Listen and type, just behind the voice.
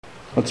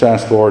Let's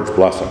ask the Lord's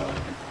blessing.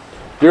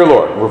 Dear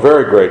Lord, we're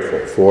very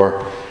grateful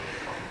for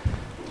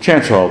the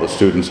chance all the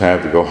students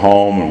have to go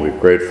home, and we're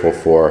grateful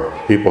for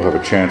people who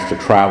have a chance to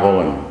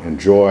travel and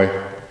enjoy,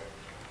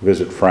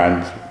 visit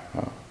friends,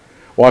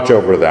 watch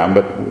over them.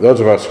 But those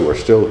of us who are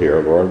still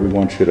here, Lord, we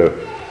want you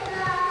to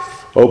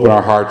open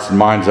our hearts and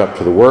minds up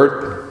to the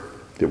Word,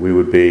 that we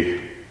would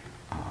be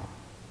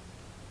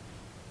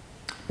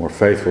more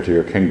faithful to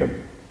your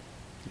kingdom.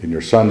 In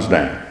your Son's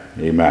name,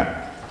 amen.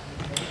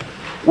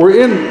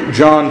 We're in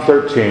John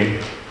 13,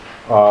 end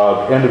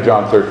of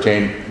John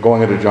 13,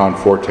 going into John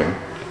 14.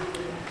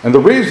 And the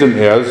reason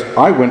is,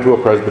 I went to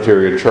a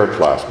Presbyterian church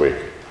last week.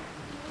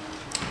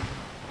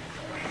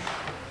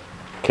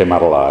 Came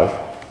out alive.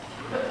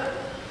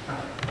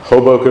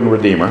 Hoboken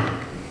Redeemer,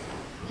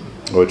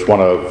 which is one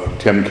of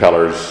Tim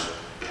Keller's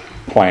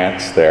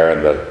plants there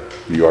in the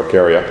New York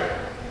area.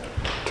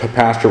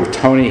 Pastor was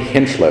Tony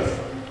Hinchliff,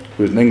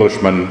 who's an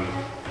Englishman,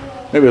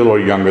 maybe a little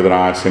younger than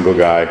I, single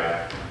guy,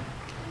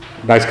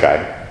 nice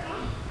guy.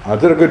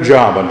 Did a good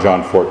job on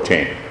John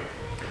 14.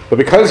 But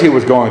because he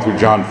was going through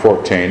John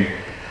 14,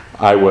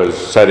 I was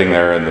sitting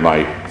there in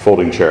my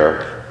folding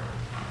chair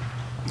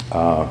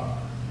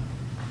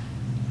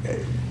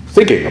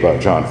thinking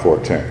about John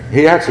 14.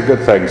 He had some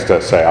good things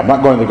to say. I'm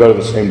not going to go to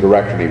the same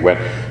direction he went,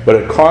 but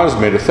it caused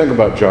me to think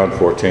about John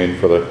 14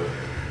 for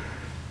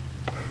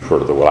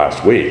the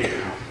last week.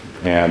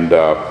 And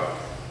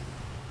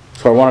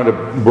so I wanted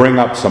to bring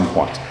up some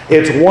points.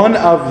 It's one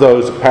of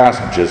those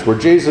passages where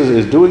Jesus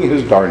is doing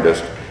his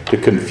darndest to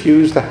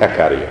confuse the heck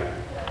out of you.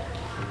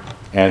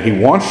 And he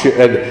wants you,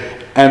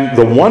 and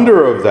the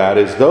wonder of that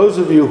is those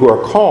of you who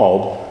are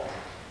called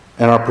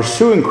and are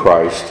pursuing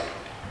Christ,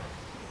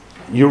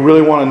 you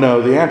really want to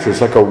know the answer.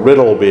 It's like a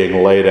riddle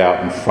being laid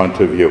out in front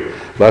of you.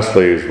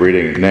 Leslie is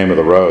reading Name of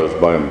the Rose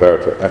by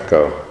Umberto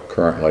Eco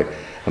currently.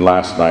 And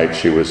last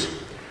night we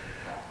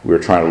were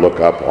trying to look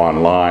up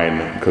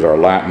online because our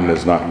Latin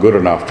is not good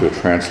enough to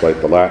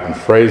translate the Latin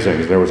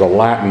phrasings. There was a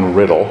Latin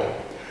riddle,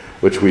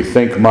 which we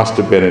think must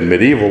have been in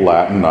medieval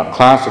Latin, not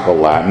classical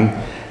Latin.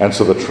 And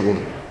so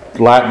the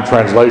Latin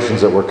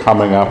translations that were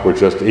coming up were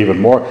just even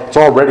more. It's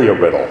already a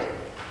riddle.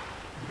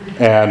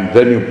 And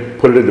then you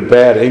put it into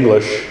bad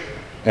English,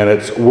 and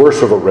it's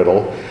worse of a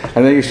riddle.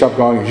 And then you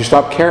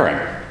stop caring.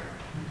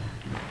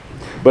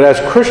 But as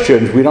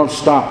Christians, we don't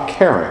stop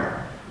caring.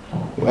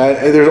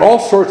 There's all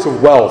sorts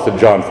of wealth in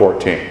John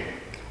 14.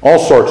 All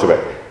sorts of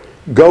it.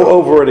 Go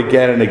over it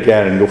again and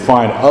again, and you'll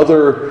find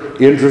other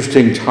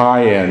interesting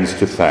tie-ins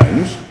to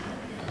things.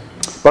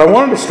 But I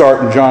wanted to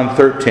start in John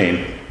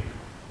 13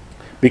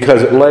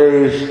 because it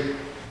lays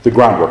the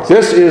groundwork.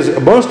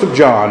 Most of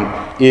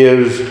John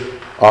is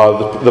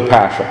the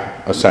Passion,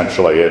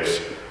 essentially. It's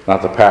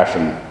not the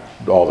Passion,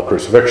 all the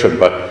crucifixion,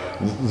 but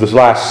the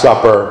Last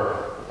Supper,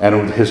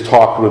 and his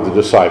talk with the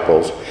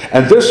disciples.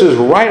 And this is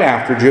right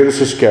after Judas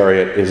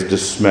Iscariot is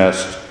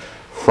dismissed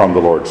from the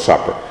Lord's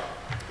Supper.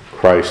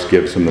 Christ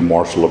gives him the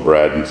morsel of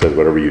bread and says,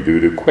 whatever you do,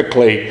 do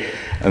quickly.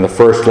 And the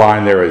first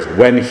line there is,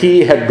 when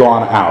he had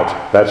gone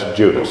out. That's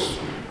Judas.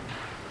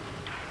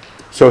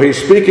 So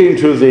he's speaking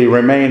to the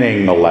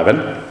remaining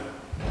 11.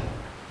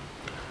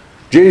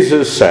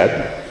 Jesus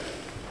said,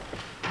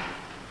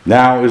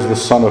 now is the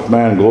Son of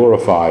Man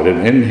glorified,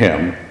 and in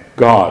him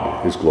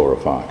God is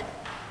glorified.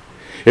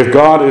 If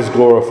God is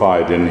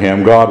glorified in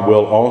him, God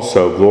will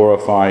also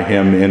glorify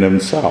him in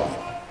himself,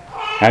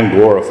 and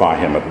glorify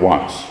him at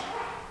once.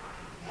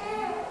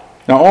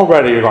 Now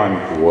already you're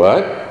going,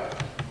 what?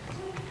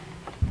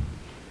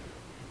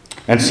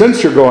 And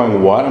since you're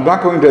going, what?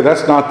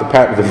 That's not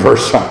the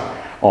verse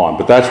on,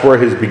 but that's where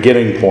his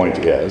beginning point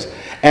is.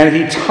 And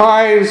he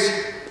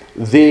ties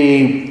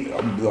the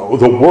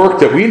work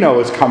that we know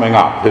is coming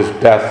up, his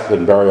death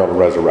and burial and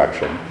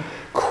resurrection,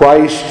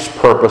 Christ's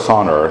purpose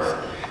on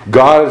earth.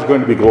 God is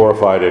going to be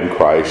glorified in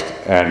Christ,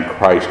 and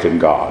Christ in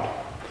God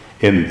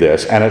in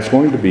this, and it's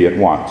going to be at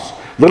once.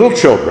 Little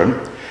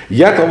children,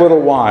 yet a little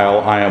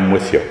while I am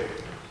with you.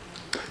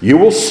 You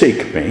will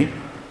seek me,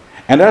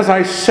 and as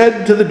I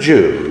said to the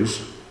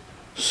Jews,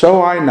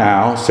 so I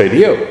now say to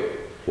you,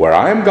 where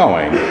I am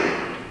going,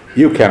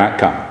 you cannot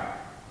come.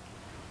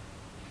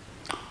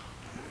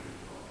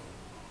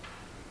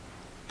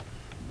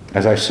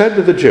 As I said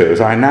to the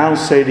Jews, I now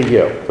say to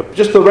you.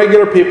 Just the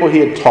regular people he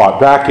had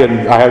taught. I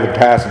have the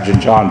passage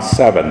in John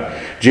 7.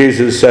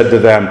 Jesus said to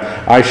them,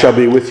 I shall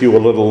be with you a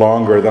little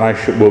longer, then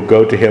will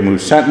go to him who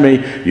sent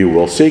me. You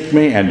will seek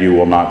me, and you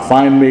will not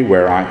find me.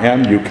 Where I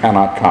am, you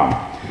cannot come.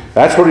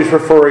 That's what he's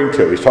referring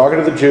to. He's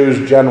talking to the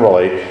Jews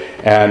generally,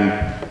 and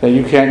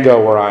you can't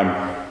go where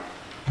I'm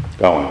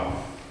going.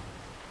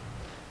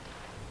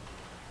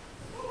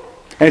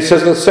 And he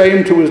says the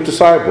same to his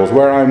disciples.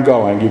 Where I'm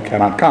going, you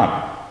cannot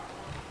come.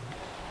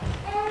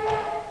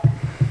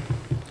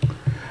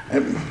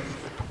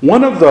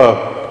 One of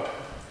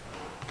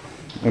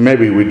and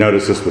maybe we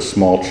notice this with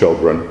small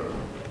children,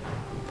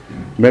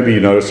 maybe you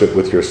notice it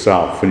with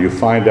yourself, when you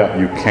find out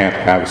you can't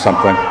have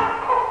something.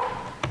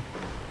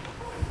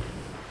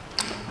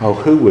 Oh,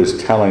 who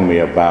was telling me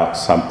about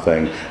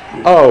something?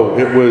 Oh,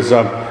 it was,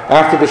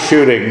 after the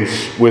shootings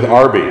with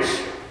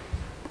Arby's.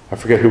 I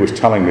forget who was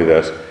telling me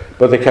this,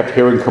 but they kept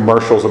hearing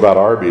commercials about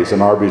Arby's,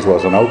 and Arby's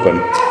wasn't open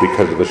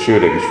because of the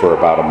shootings for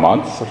about a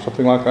month or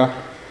something like that.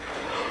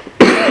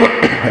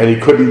 And he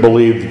couldn't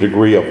believe the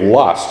degree of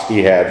lust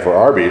he had for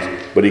Arby's,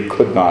 but he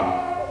could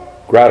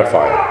not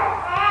gratify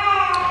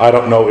it. I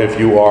don't know if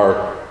you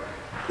are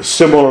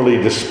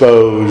similarly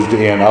disposed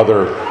in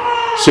other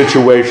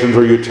situations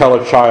where you tell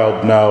a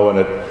child no and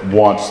it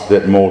wants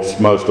that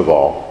most of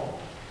all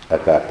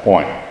at that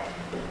point.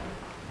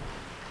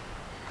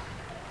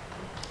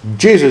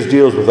 Jesus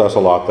deals with us a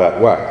lot that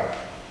way.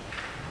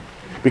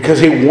 Because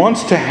he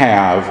wants to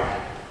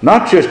have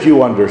not just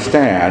you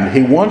understand,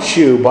 he wants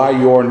you, by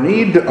your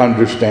need to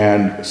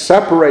understand,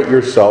 separate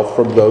yourself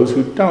from those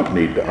who don't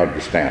need to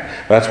understand.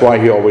 That's why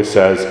he always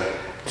says,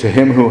 to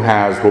him who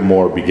has will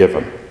more be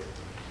given.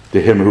 To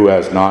him who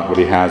has not, what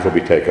he has will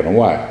be taken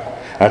away.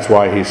 That's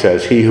why he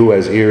says, he who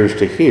has ears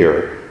to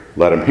hear,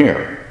 let him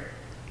hear.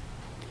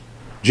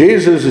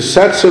 Jesus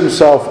sets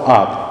himself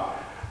up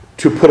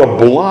to put a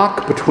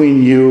block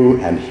between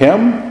you and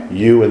him,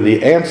 you and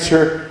the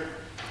answer,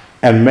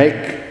 and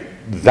make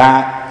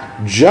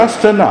that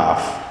just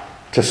enough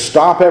to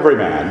stop every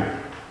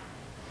man,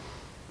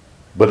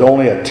 but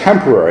only a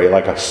temporary,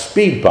 like a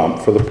speed bump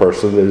for the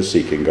person that is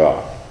seeking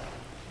God.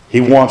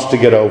 He wants to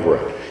get over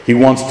it. He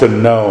wants to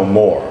know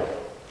more.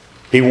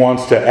 He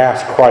wants to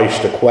ask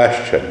Christ a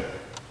question.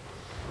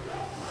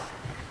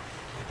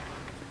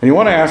 And you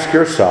want to ask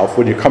yourself,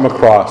 when you come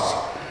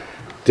across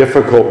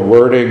difficult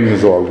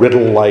wordings or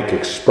riddle-like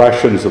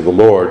expressions of the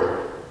Lord,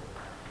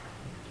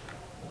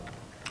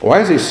 why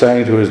is he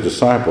saying to his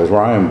disciples,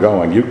 where I am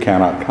going, you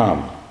cannot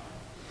come?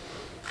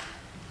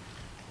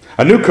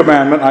 A new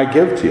commandment I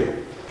give to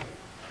you,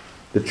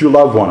 that you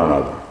love one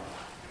another,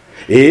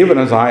 even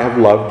as I have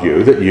loved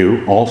you, that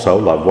you also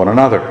love one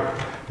another.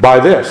 By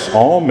this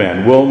all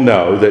men will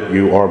know that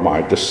you are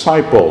my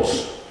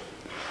disciples,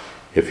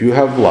 if you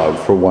have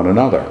love for one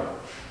another.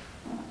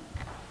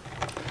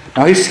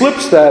 Now he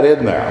slips that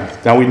in there.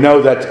 Now we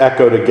know that's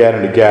echoed again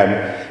and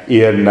again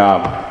in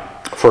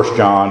 1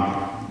 John,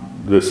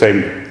 the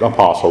same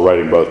apostle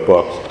writing both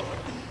books.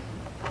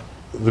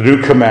 The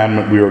new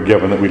commandment we were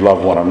given, that we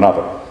love one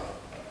another.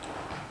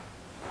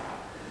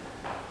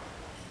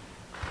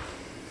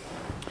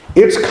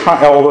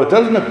 Although it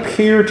doesn't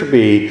appear to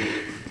be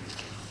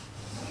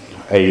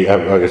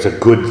it's a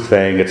good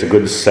thing, it's a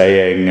good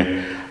saying.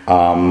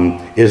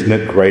 Isn't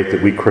it great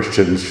that we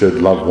Christians should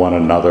love one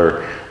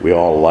another? We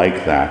all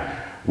like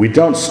that. We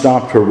don't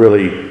stop to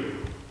really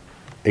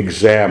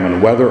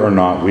examine whether or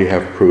not we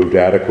have proved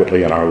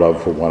adequately in our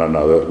love for one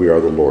another that we are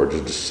the Lord's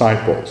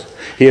disciples.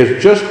 He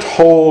has just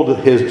told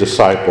his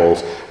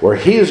disciples where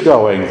he is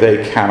going,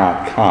 they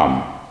cannot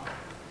come.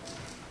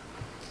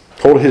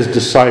 Told his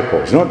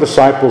disciples. You know what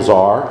disciples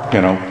are?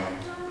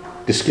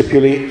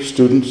 Discipuli,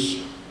 students,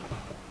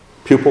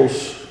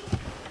 pupils.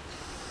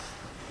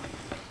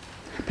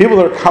 People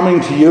that are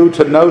coming to you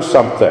to know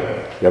something.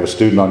 You have a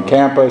student on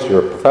campus,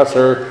 you're a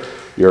professor,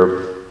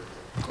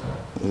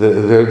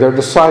 they're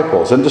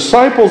disciples. And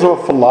disciples of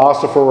a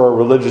philosopher or a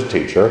religious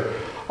teacher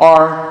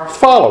are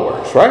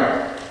followers,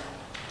 right?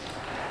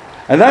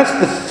 And that's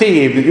the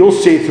theme that you'll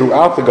see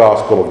throughout the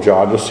Gospel of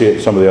John. You'll see it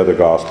in some of the other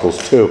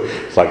Gospels too.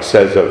 It's like it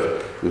says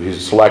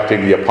he's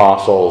selecting the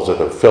apostles,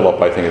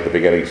 Philip, I think at the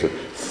beginning, he said,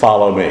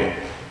 follow me.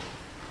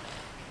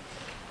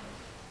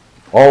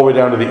 All the way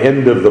down to the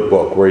end of the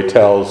book where he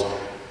tells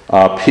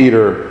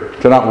Peter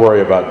to not worry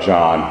about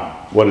John.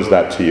 What is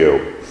that to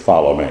you?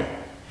 Follow me.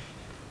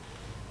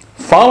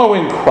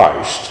 Following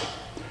Christ,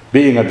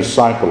 being a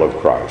disciple of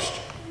Christ,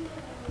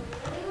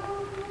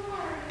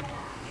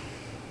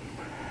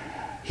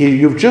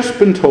 you've just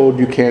been told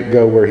you can't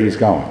go where he's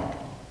going.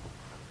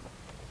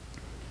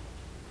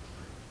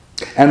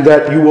 And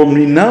that you will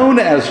be known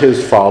as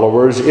his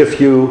followers if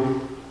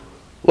you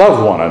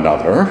love one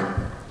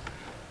another,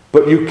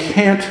 but you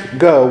can't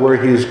go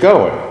where he's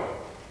going.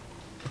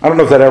 I don't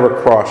know if that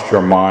ever crossed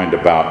your mind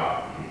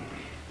about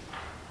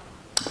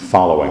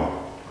following.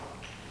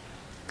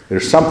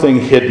 There's something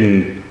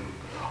hidden.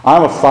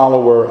 I'm a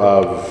follower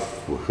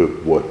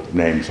of,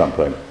 name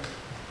something.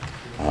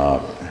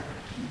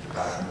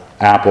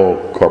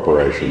 Apple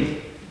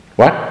Corporation.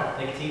 What?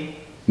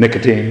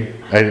 Nicotine.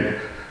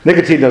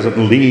 Nicotine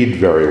doesn't lead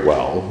very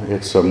well.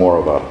 It's more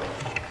of a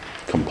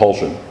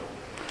compulsion.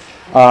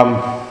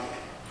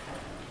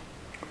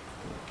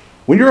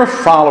 When you're a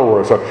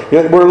follower,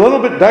 we're a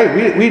little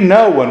bit, we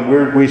know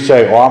when we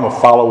say, I'm a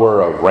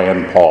follower of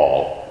Rand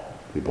Paul.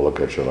 People look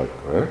at you like,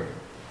 what?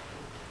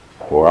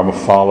 Or I'm a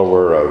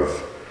follower of,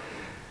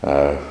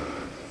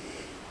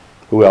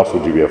 who else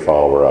would you be a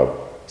follower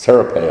of?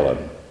 Sarah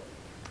Palin.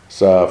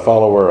 It's a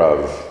follower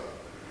of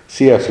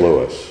C.S.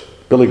 Lewis,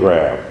 Billy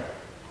Graham,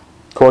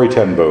 Corrie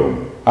ten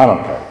Boom. I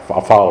don't care,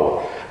 a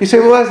follower. You say,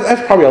 well,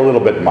 that's probably a little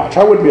bit much.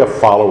 I wouldn't be a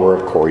follower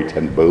of Corrie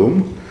ten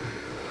Boom.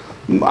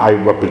 I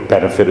was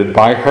benefited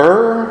by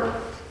her.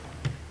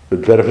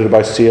 Was benefited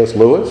by C.S.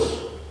 Lewis.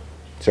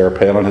 Sarah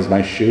Palin has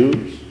nice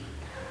shoes.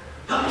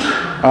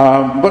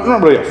 but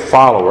not really a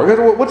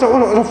follower. What's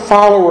a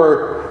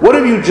follower? What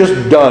have you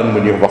just done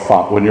when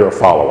you're a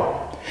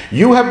follower?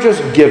 You have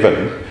just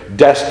given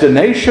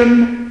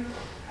destination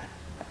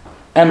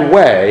and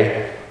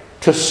way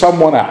to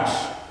someone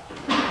else.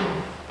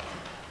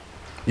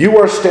 You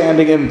are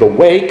standing in the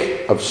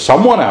wake of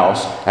someone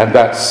else, and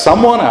that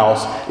someone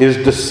else is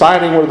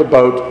deciding where the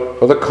boat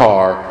or the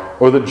car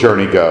or the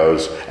journey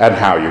goes and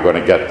how you're going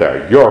to get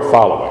there. You're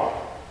following.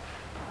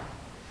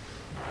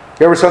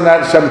 You ever done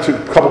that? Send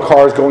a couple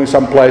cars going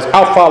someplace.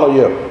 I'll follow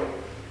you.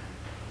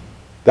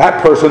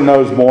 That person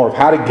knows more of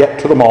how to get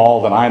to the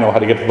mall than I know how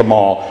to get to the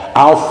mall.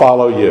 I'll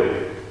follow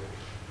you.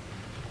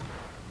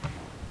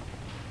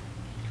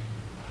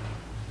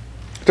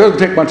 It doesn't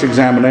take much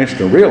examination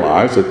to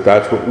realize that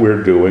that's what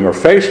we're doing or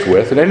faced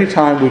with at any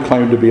time we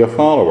claim to be a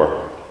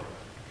follower.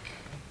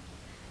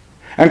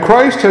 And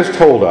Christ has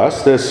told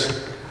us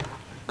this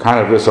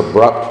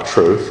abrupt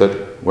truth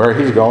that where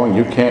he's going,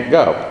 you can't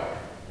go.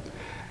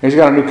 He's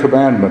got a new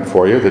commandment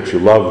for you, that you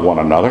love one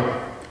another,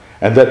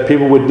 and that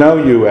people would know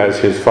you as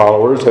his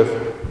followers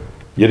if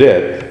you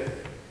did.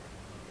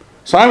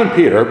 Simon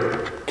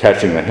Peter,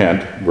 catching the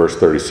hint, verse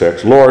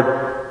 36, Lord,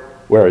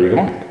 where are you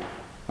going?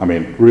 I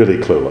mean, really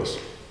clueless.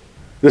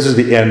 This is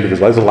the end of his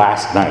life. This is the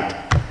last night.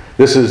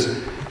 This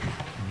is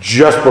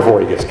just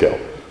before he gets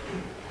killed.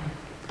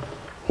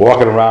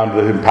 Walking around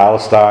in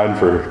Palestine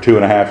for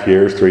 2.5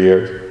 years, 3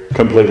 years,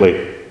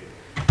 completely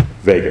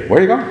vacant. Where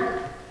are you going?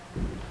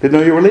 Didn't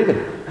know you were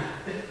leaving.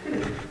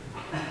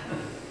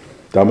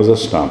 Dumb as a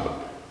stump.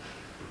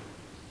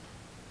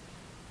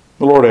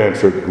 The Lord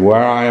answered,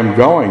 where I am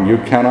going, you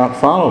cannot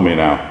follow me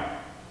now,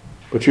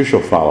 but you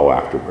shall follow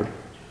afterward.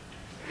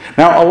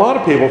 Now, a lot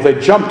of people, if they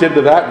jumped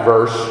into that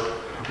verse,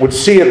 would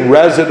see it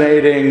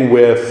resonating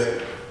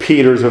with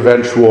Peter's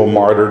eventual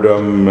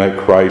martyrdom, that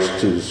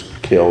Christ is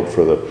killed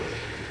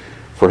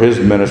for his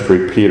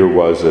ministry. Peter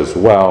was as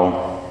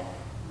well,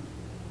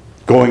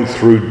 going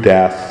through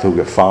death, who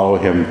could follow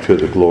him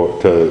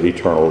to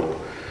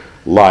eternal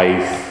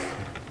life.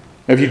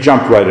 If you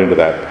jumped right into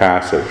that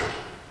passage.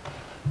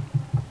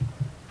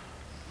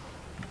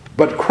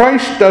 But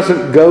Christ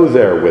doesn't go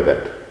there with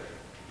it.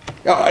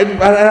 I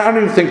don't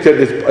even think that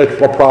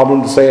it's a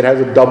problem to say it has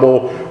a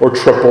double or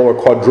triple or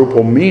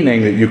quadruple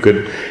meaning,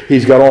 that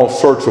he's got all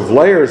sorts of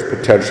layers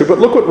potentially. But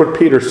look what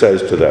Peter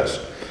says to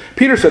this.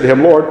 Peter said to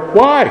him, Lord,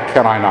 why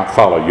can I not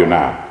follow you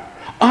now?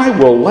 I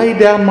will lay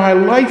down my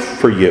life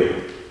for you.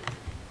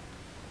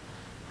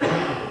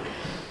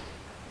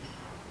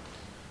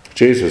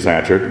 Jesus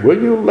answered, will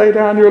you lay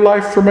down your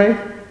life for me?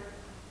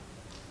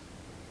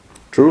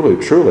 Truly,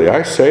 truly,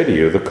 I say to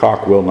you, the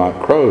cock will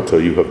not crow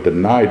till you have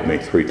denied me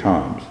 3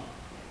 times.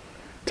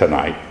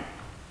 Tonight.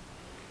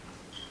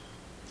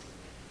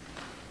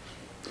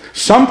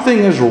 Something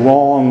is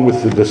wrong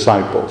with the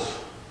disciples.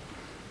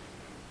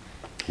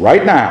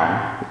 Right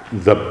now,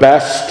 the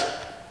best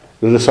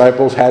the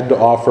disciples had to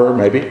offer,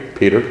 maybe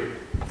Peter,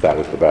 if that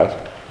was the best,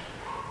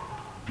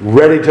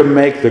 ready to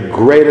make the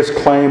greatest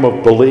claim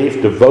of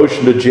belief,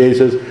 devotion to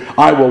Jesus.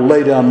 I will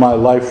lay down my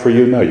life for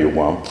you. No, you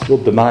won't.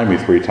 You'll deny me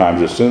 3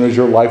 times. As soon as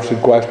your life's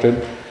in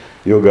question,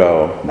 you'll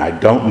go, and I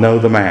don't know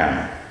the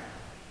man.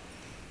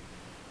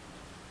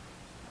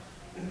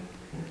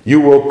 You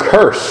will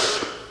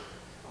curse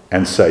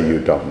and say you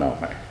don't know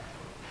me.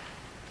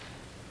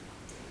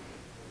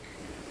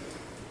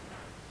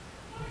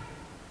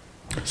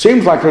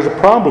 Seems like there's a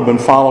problem in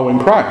following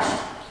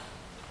Christ.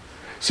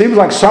 Seems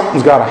like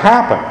something's got to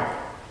happen.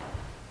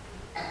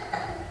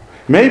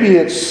 Maybe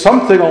it's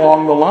something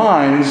along the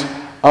lines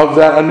of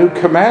that a new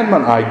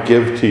commandment I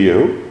give to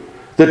you,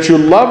 that you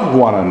love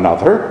one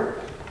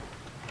another,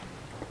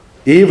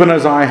 even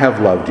as I have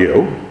loved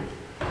you.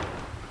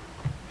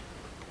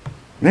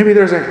 Maybe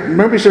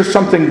there's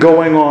something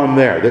going on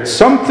there, that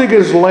something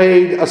is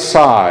laid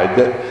aside,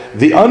 that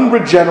the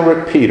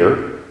unregenerate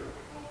Peter,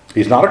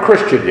 he's not a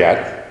Christian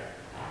yet,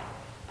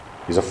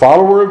 he's a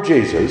follower of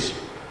Jesus,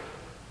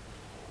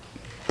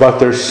 but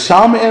there's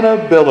some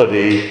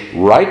inability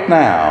right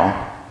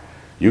now.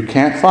 You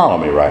can't follow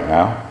me right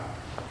now.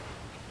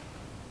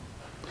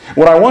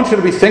 What I want you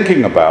to be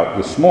thinking about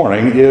this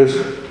morning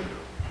is,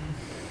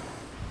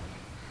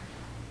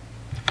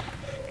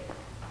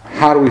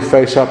 how do we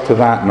face up to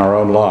that in our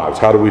own lives?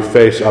 How do we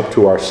face up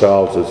to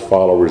ourselves as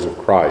followers of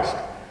Christ?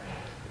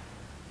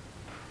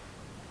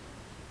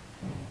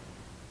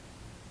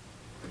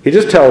 He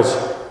just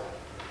tells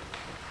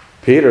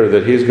Peter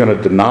that he's going to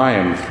deny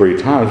him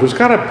 3 times. There's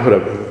got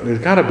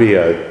to be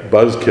a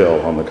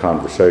buzzkill on the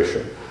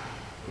conversation,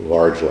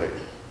 largely.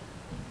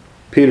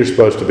 Peter's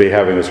supposed to be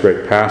having this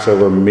great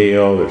Passover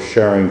meal, they're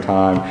sharing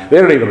time. They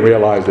don't even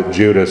realize that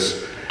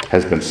Judas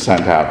has been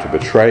sent out to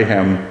betray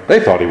him. They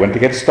thought he went to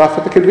get stuff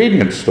at the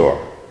convenience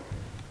store.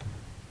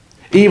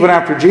 Even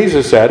after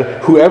Jesus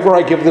said, whoever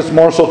I give this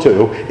morsel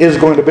to is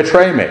going to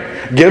betray me.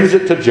 Gives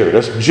it to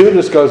Judas.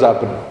 Judas goes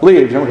up and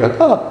leaves, and we go,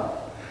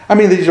 oh. I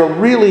mean, these are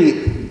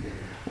really,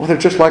 well, they're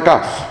just like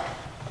us.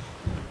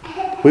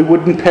 We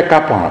wouldn't pick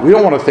up on it. We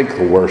don't want to think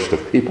the worst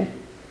of people.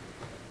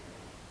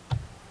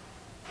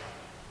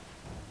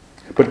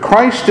 But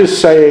Christ is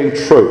saying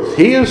truth.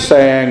 He is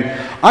saying,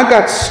 I've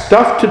got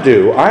stuff to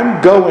do.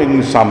 I'm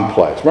going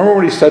someplace. Remember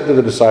what he said to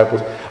the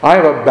disciples? I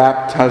have a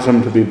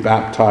baptism to be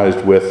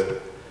baptized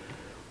with.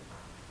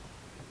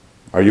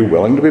 Are you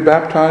willing to be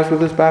baptized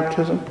with this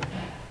baptism?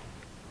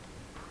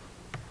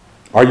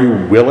 Are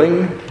you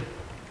willing?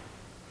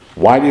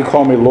 Why do you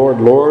call me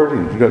Lord, Lord?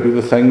 And you don't do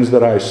the things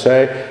that I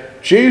say.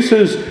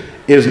 Jesus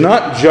is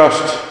not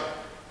just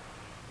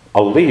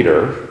a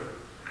leader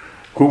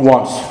who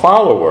wants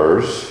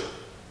followers,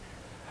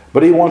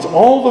 but he wants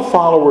all the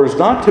followers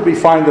not to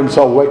find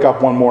themselves wake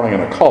up one morning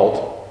in a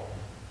cult,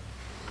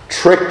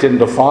 tricked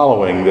into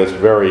following this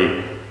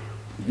very,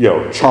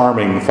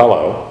 charming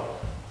fellow.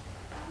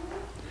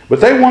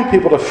 But they want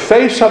people to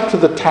face up to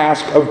the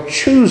task of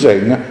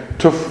choosing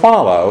to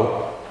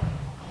follow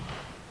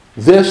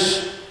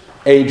this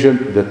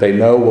agent that they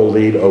know will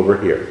lead over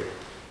here.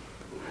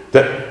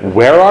 That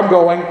where I'm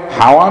going,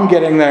 how I'm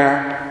getting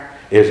there,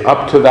 is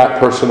up to that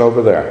person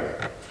over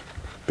there.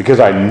 Because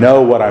I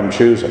know what I'm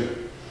choosing.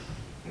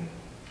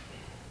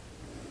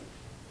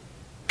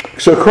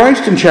 So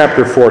Christ in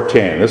chapter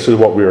 14, this is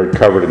what we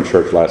covered in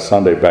church last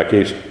Sunday back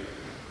east.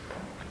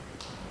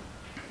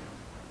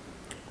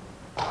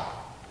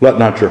 Let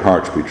not your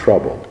hearts be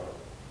troubled.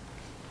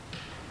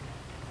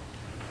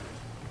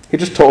 He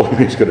just told him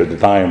he's going to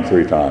deny him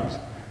 3 times.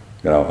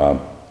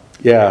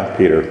 Yeah,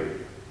 Peter,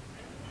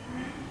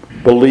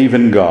 believe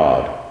in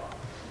God.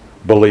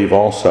 Believe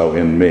also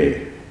in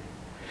me.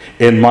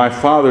 In my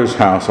Father's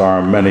house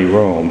are many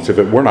rooms. If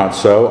it were not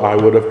so, I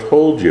would have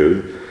told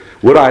you.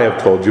 Would I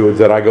have told you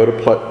that I go to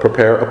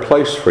prepare a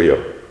place for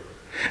you?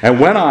 And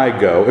when I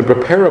go and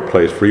prepare a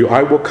place for you,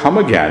 I will come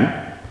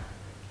again.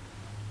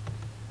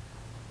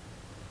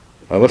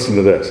 Now listen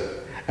to this.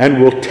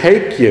 And will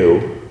take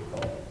you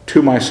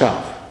to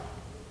myself,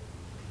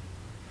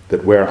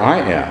 that where I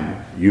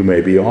am, you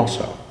may be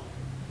also.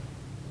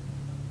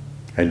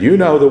 And you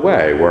know the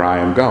way where I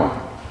am going.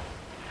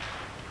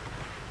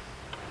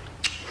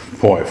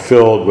 Boy,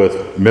 filled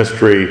with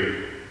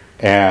mystery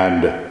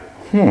and,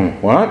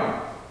 what?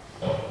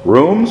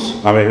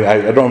 Rooms? I mean,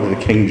 I don't know if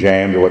the King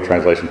James or what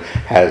translation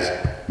has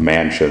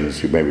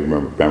mansions. You maybe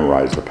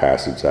memorize the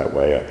passage that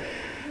way.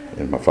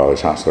 In my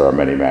Father's house there are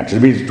many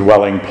mansions. It means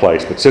dwelling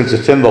place, but since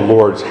it's in the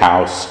Lord's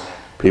house,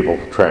 people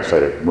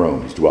translate it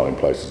rooms, dwelling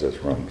places as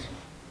rooms.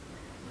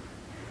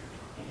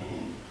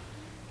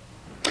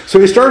 So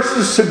he starts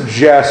to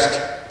suggest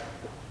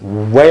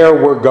where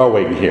we're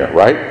going here,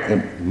 right?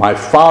 In my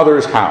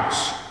Father's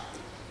house.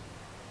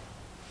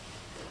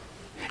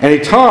 And he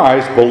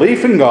ties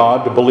belief in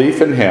God to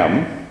belief in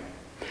him.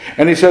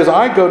 And he says,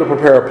 I go to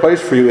prepare a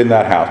place for you in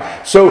that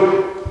house.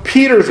 So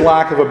Peter's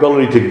lack of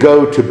ability to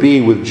go to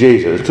be with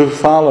Jesus, to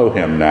follow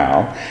him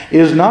now,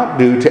 is not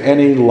due to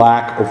any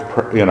lack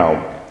of,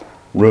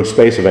 room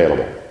space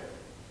available.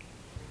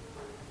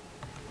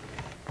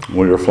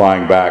 When we were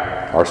flying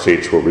back, our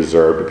seats were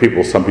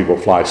reserved. Some people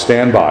fly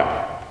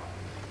standby,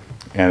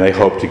 and they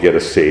hope to get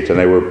a seat. And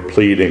they were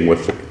pleading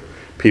with the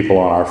people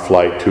on our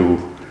flight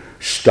to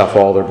stuff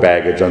all their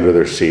baggage under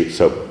their seats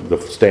so the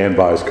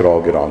standbys could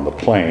all get on the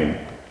plane.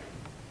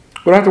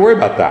 We don't have to worry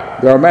about that.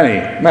 There are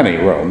many, many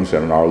rooms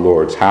in our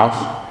Lord's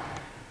house.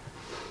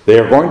 They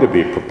are going to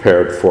be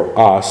prepared for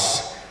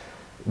us.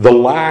 The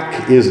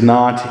lack is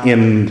not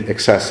in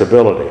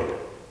accessibility.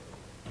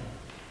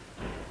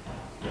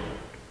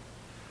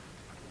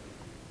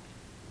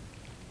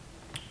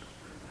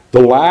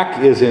 The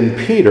lack is in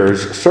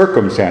Peter's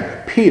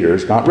circumstance.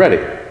 Peter's not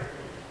ready.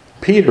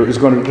 Peter is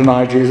going to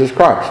deny Jesus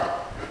Christ.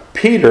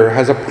 Peter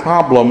has a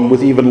problem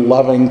with even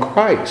loving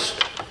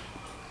Christ.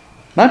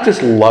 Not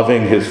just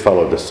loving his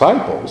fellow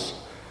disciples,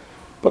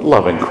 but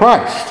loving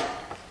Christ.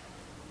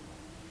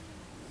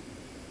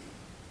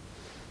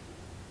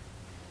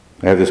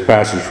 I have this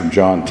passage from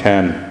John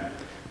 10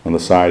 on the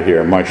side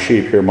here. My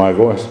sheep hear my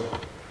voice,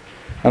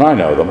 and I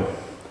know them,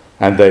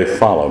 and they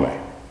follow me.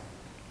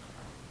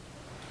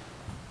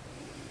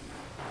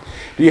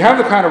 Do you have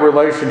the kind of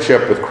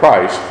relationship with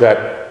Christ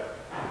that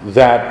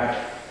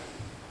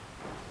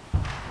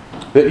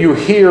you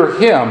hear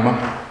him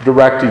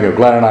directing you?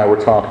 Glenn and I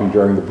were talking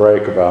during the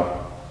break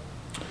about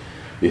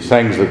these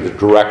things, the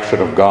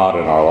direction of God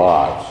in our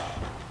lives.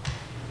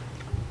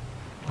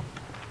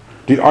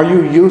 Are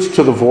you used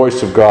to the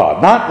voice of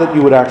God? Not that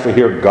you would actually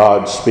hear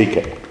God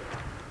speaking,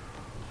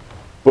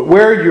 but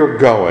where you're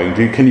going,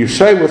 can you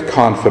say with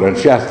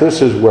confidence, yes,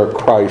 this is where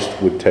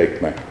Christ would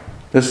take me.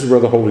 This is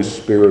where the Holy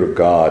Spirit of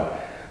God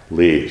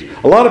leads.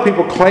 A lot of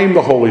people claim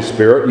the Holy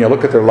Spirit, and you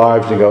look at their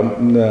lives and you go,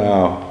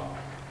 no,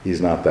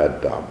 he's not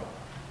that dumb.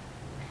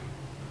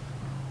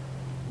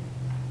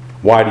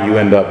 Why do you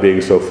end up being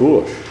so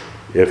foolish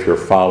if you're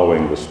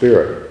following the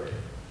Spirit?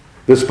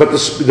 Just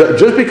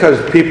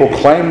because people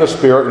claim the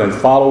Spirit and then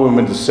follow him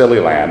into silly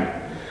land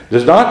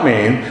does not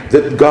mean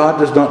that God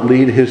does not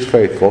lead his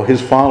faithful,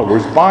 his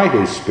followers, by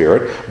his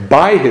Spirit,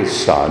 by his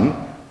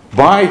Son,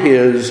 by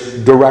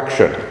his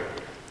direction.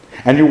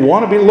 And you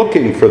want to be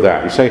looking for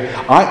that. You say,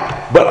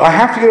 but I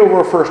have to get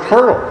over a first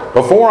hurdle.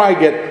 Before I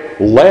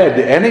get led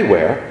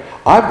anywhere,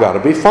 I've got to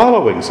be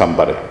following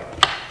somebody.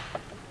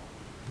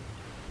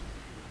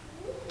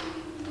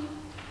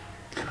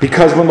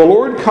 Because when the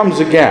Lord comes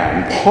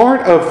again,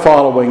 part of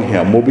following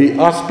him will be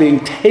us being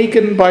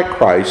taken by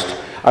Christ.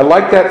 I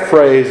like that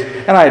phrase,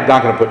 and I'm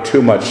not going to put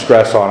too much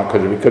stress on it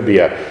because it could be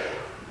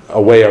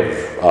a way of,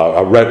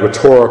 a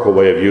rhetorical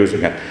way of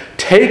using it.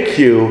 Take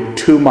you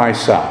to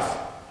myself.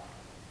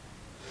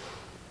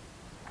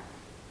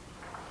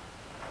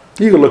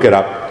 You can look it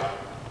up.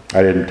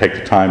 I didn't take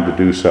the time to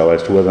do so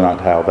as to whether or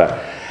not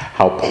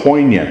how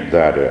poignant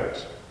that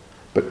is.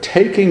 But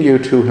taking you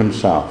to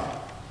himself,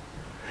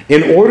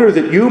 in order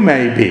that you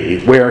may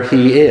be where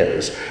he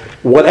is.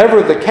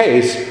 Whatever the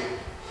case,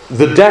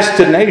 the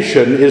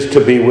destination is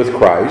to be with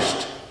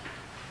Christ.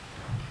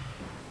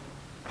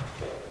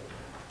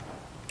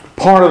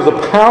 Part of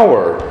the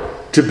power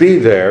to be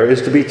there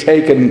is to be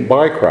taken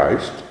by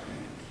Christ.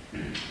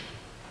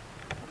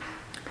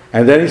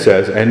 And then he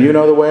says, and you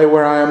know the way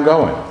where I am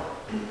going.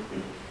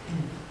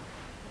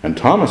 And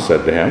Thomas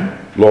said to him,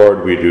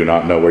 Lord, we do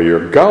not know where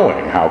you're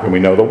going. How can we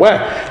know the way?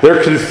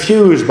 They're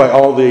confused by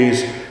all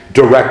these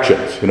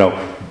directions.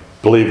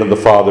 Believe in the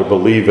Father,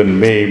 believe in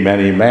me,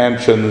 many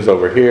mansions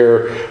over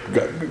here,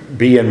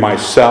 be in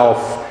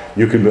myself,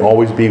 you can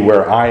always be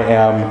where I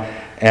am.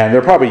 And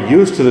they're probably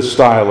used to this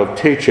style of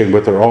teaching,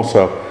 but they're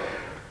also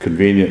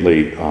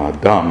conveniently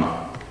dumb.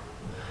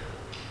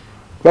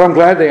 But I'm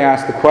glad they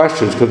asked the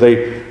questions because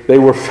they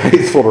were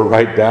faithful to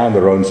write down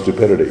their own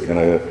stupidity.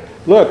 And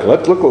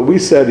let's look what we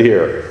said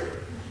here.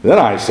 Then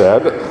I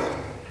said,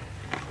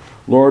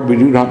 Lord, we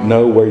do not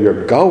know where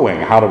you're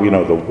going. How do we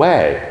know the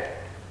way?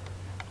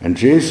 And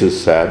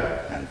Jesus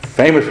said, and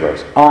famous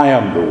verse, I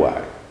am the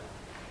way.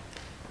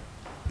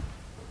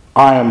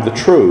 I am the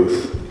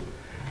truth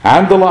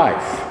and the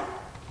life.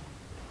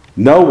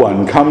 No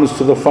one comes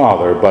to the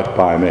Father but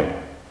by me.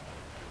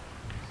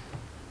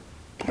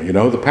 You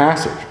know the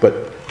passage,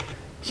 but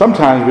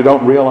sometimes we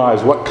don't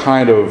realize what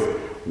kind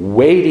of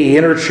weighty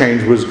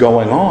interchange was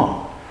going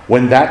on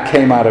when that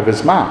came out of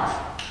his mouth.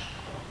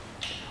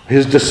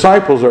 His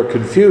disciples are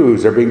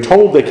confused. They're being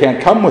told they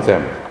can't come with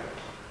him.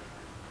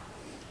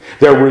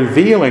 They're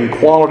revealing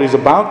qualities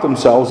about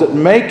themselves that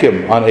make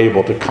him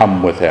unable to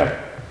come with him.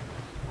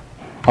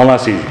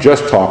 Unless he's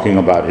just talking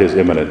about his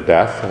imminent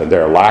death and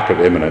their lack of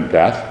imminent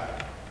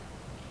death.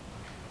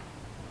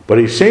 But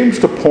he seems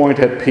to point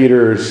at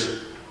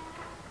Peter's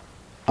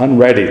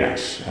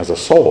unreadiness as a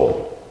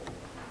soul.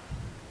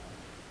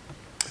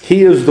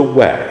 He is the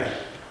way.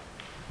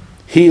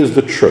 He is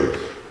the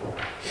truth.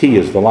 He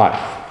is the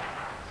life.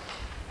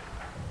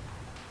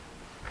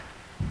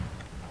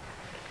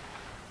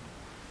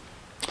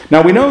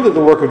 Now we know that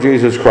the work of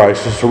Jesus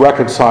Christ is to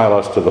reconcile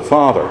us to the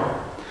Father.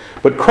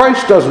 But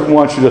Christ doesn't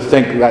want you to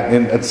think that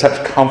in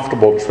such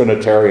comfortable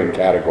Trinitarian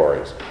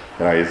categories.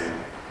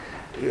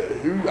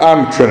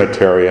 I'm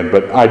Trinitarian,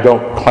 but I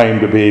don't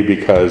claim to be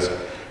because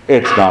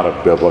it's not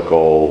a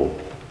biblical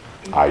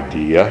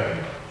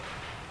idea.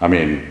 I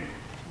mean,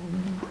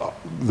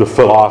 the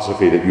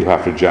philosophy that you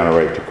have to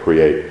generate to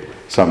create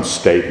some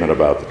statement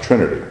about the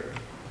Trinity.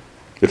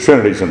 The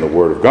Trinity's in the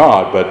Word of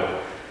God, but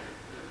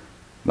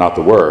not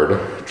the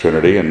word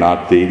Trinity, and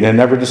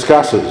never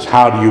discusses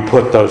how do you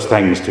put those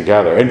things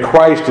together. And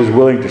Christ is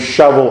willing to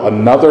shovel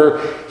another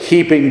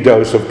heaping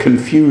dose of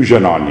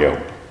confusion on you.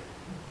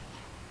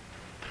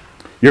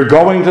 You're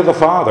going to the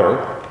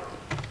Father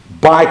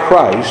by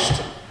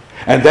Christ,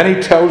 and then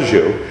he tells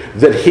you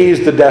that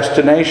he's the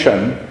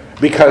destination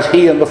because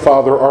he and the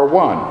Father are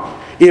one.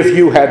 If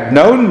you had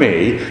known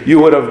me, you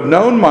would have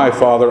known my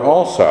Father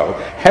also.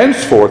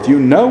 Henceforth you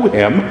know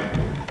him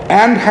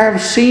and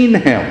have seen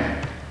him.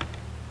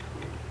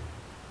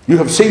 You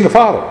have seen the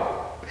Father.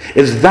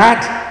 Is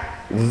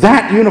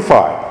that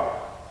unified?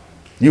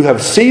 You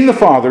have seen the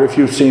Father if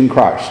you've seen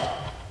Christ.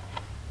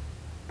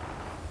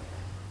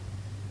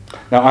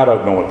 Now, I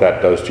don't know what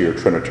that does to your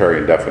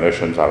Trinitarian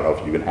definitions. I don't know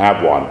if you can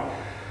have one.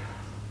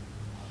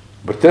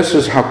 But this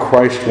is how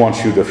Christ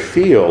wants you to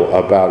feel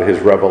about his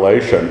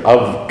revelation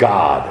of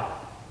God.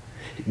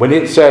 When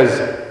it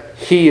says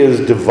he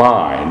is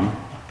divine,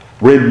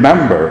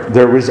 remember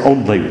there is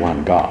only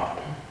one God.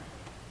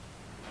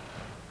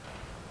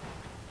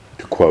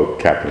 Quote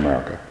Captain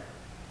America.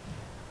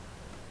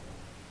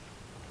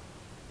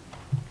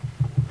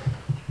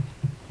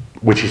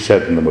 Which he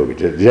said in the movie.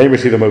 Did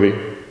anybody see the movie?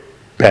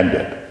 Ben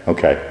did.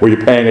 Okay. Were you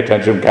paying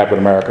attention when Captain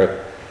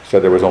America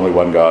said there was only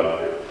one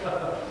God?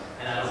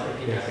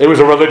 It was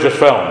a religious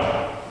film.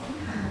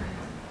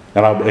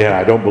 And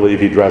I don't believe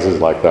he dresses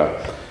like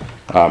that.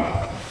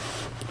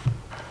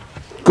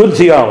 Good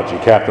theology,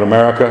 Captain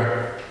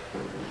America.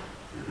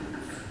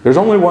 There's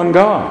only one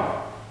God.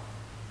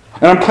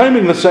 And I'm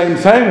claiming the same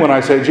thing when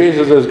I say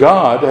Jesus is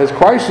God as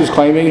Christ is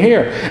claiming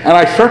here. And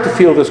I start to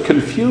feel this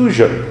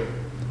confusion.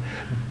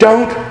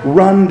 Don't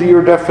run to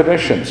your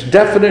definitions.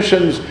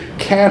 Definitions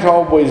can't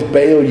always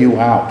bail you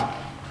out.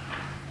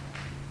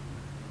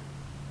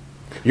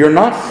 You're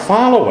not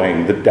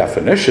following the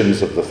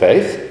definitions of the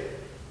faith.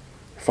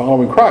 You're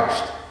following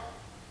Christ.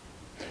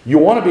 You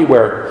want to be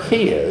where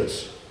he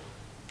is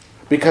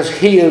because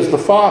he is the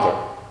Father.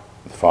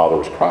 The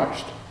Father is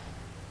Christ.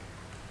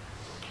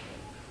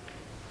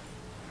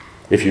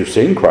 If you've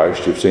seen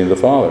Christ, you've seen the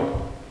Father.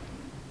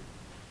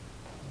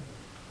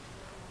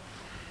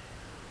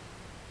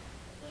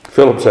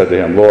 Philip said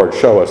to him, Lord,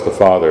 show us the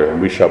Father,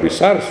 and we shall be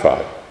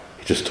satisfied.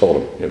 He just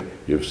told him,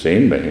 you've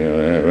seen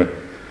me.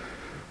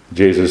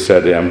 Jesus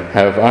said to him,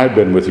 have I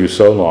been with you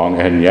so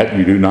long, and yet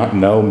you do not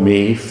know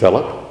me,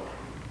 Philip?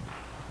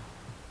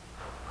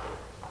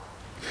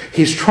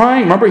 He's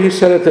trying, remember he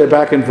said it there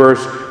back in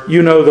verse,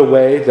 you know the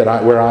way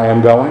where I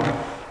am going?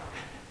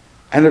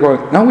 And they're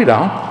going, no, we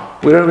don't.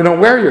 We don't even know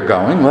where you're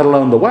going, let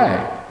alone the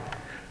way.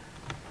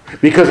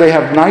 Because they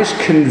have nice,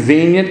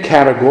 convenient,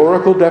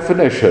 categorical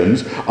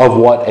definitions of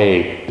what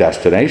a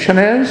destination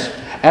is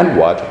and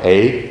what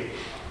a,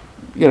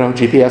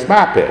 GPS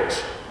map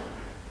is.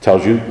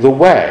 Tells you the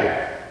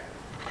way.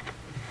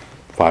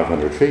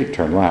 500 feet,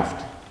 turn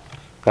left.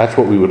 That's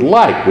what we would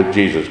like with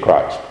Jesus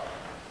Christ.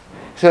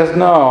 He says,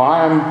 no,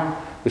 I'm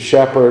the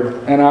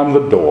shepherd and I'm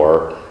the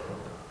door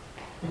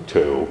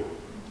too.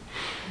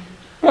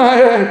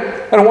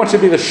 I don't want you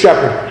to be the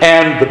shepherd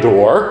and the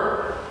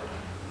door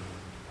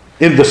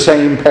in the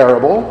same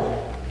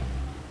parable.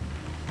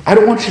 I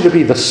don't want you to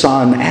be the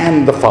Son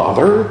and the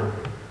Father.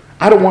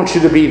 I don't want you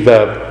to be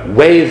the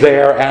way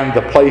there and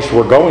the place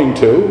we're going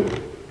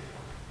to.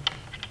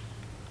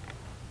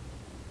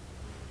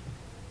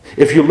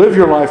 If you live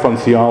your life on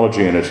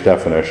theology and its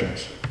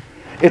definitions,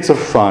 it's a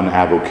fun,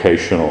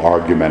 avocational,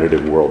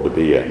 argumentative world to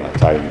be in.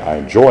 I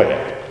enjoy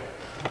it.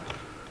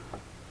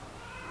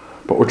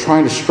 But we're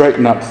trying to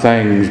straighten up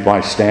things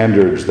by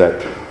standards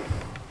that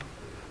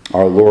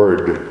our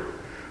Lord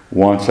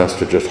wants us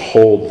to just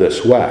hold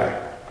this way.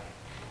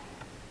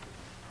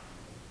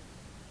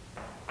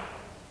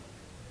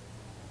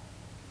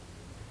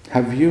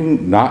 Have you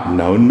not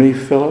known me,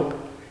 Philip?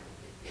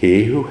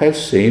 He who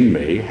has seen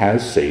me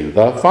has seen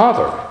the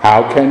Father.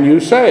 How can you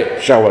say,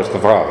 show us the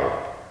Father?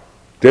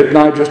 Didn't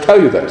I just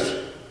tell you this?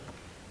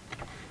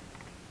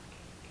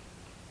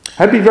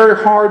 That'd be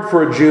very hard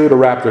for a Jew to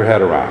wrap their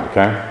head around,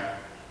 okay?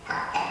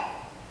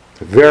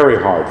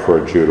 Very hard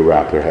for a Jew to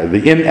wrap their head.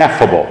 The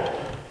ineffable,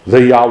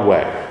 the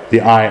Yahweh, the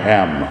I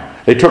am.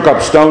 They took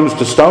up stones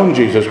to stone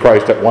Jesus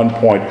Christ at one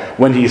point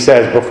when he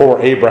says,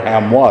 before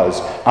Abraham was,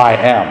 I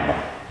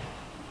am.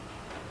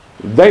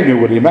 They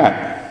knew what he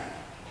meant.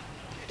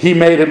 He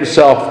made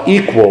himself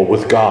equal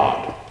with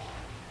God.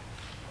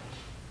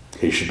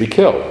 He should be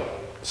killed.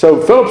 So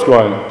Philip's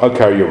going,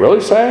 okay, are you really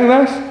saying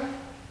this?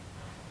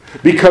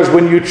 Because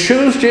when you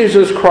choose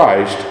Jesus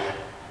Christ,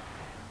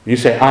 you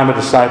say, I'm a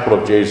disciple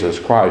of Jesus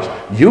Christ.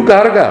 You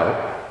got to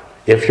go,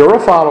 if you're a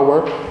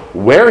follower,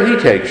 where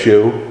he takes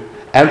you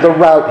and the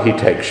route he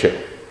takes you.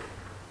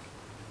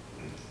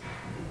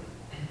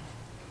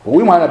 Well,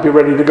 we might not be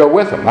ready to go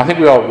with him. I think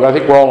we're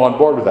all on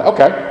board with that.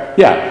 Okay,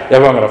 yeah. If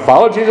I'm going to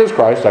follow Jesus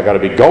Christ, I got to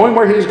be going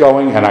where he's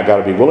going, and I got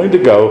to be willing to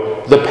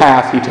go the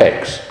path he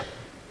takes.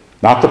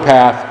 Not the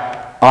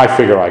path I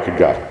figure I could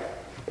go,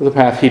 but the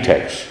path he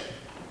takes.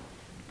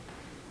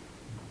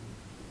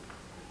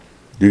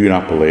 Do you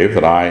not believe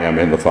that I am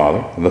in the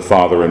Father, and the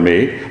Father in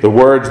me? The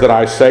words that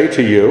I say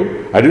to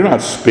you, I do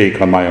not speak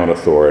on my own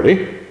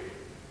authority,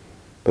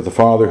 but the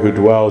Father who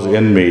dwells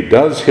in me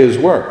does his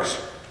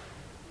works.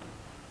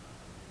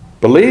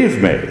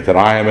 Believe me that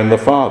I am in the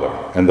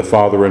Father, and the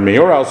Father in me,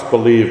 or else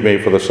believe me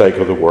for the sake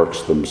of the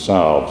works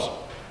themselves.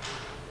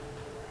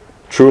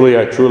 Truly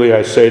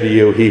I say to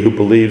you, he who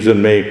believes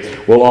in me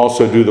will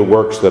also do the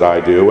works that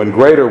I do, and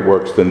greater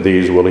works than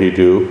these will he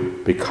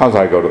do, because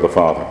I go to the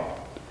Father.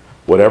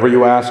 Whatever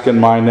you ask in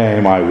my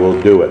name, I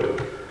will do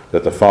it,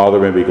 that the Father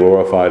may be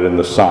glorified in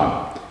the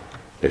Son.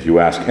 If you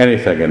ask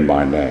anything in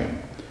my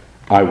name,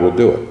 I will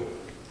do it.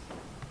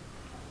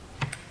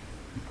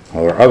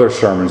 Well, there are other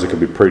sermons that could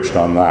be preached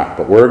on that,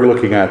 but we're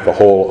looking at the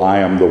whole I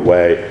am the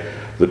way,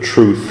 the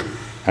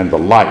truth, and the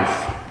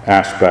life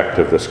aspect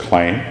of this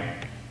claim.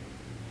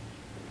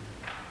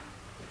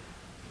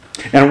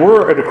 And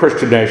we're at a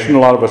Christian nation, a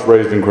lot of us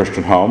raised in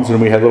Christian homes,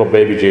 and we had little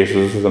baby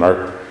Jesuses in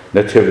our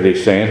nativity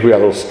scenes. We got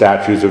little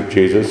statues of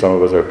Jesus. Some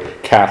of us are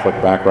Catholic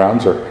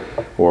backgrounds,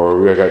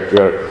 or we got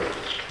a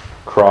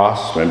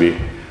cross. Maybe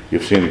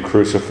you've seen a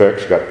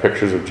crucifix. You've got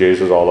pictures of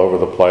Jesus all over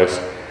the place.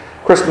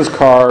 Christmas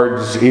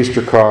cards,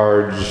 Easter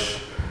cards.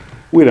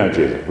 We know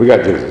Jesus. We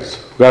got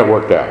Jesus. We got it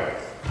worked out.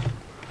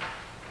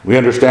 We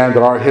understand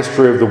that our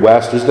history of the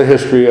West is the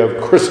history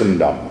of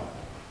Christendom.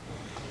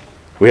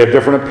 We have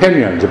different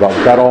opinions about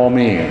what that all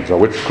means, or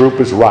which group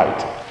is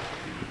right.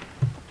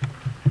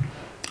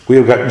 We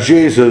have got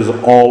Jesus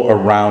all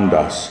around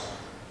us.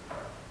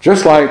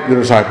 Just like the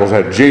disciples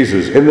had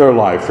Jesus in their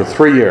life for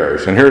 3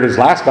 years, and here it is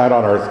last night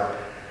on earth,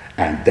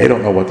 and they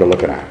don't know what they're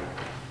looking at.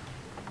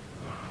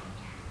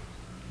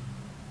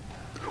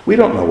 We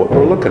don't know what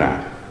we're looking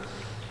at.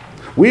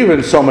 We've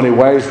in so many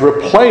ways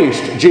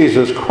replaced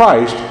Jesus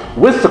Christ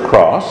with the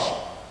cross,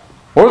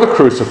 or the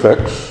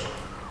crucifix,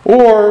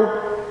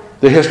 or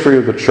the history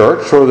of the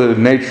church, or the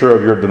nature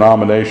of your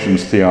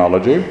denomination's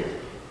theology.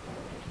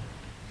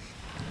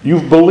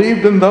 You've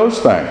believed in those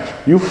things.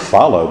 You've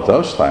followed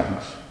those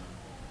things.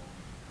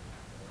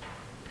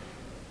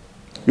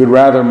 You'd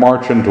rather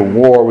march into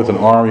war with an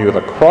army with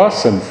a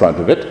cross in front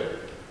of it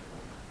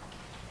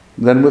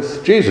than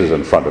with Jesus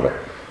in front of it.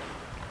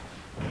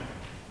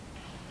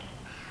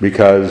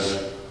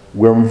 Because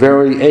we're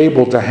very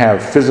able to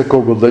have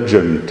physical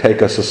religion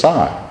take us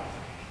aside.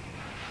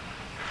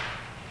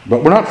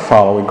 But we're not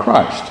following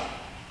Christ.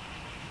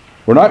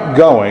 We're not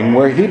going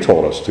where he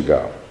told us to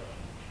go.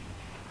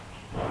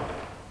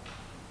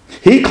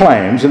 He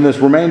claims in this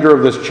remainder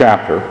of this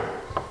chapter,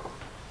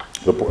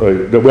 we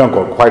don't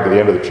go quite to the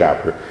end of the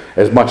chapter,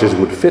 as much as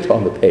would fit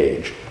on the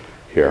page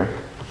here.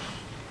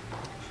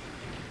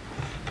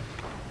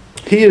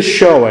 He is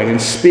showing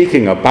and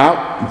speaking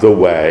about the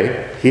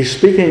way. He's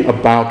speaking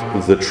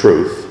about the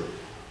truth.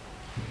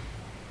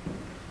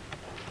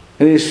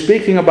 And he's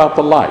speaking about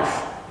the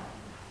life.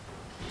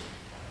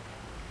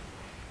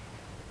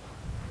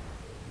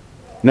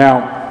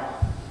 Now,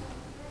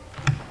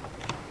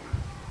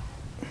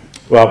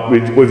 well,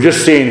 we've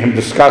just seen him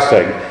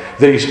discussing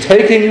that he's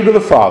taking you to the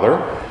Father.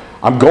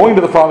 I'm going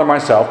to the Father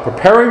myself,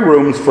 preparing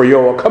rooms for you.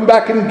 I'll come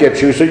back and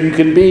get you so you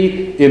can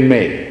be in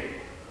me.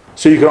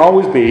 So you can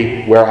always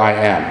be where I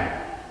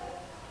am.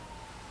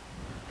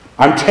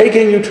 I'm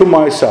taking you to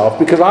myself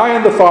because I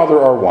and the Father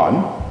are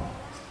one.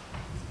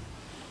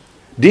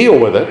 Deal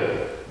with it.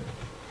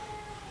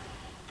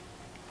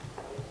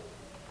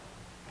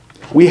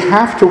 We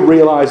have to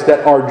realize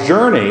that our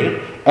journey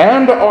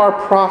and our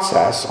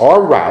process,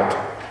 our route,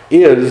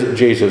 is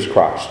Jesus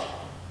Christ.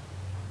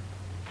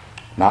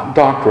 Not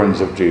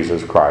doctrines of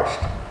Jesus Christ.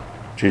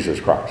 Jesus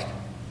Christ.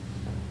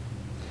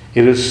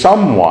 It is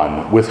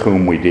someone with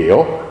whom we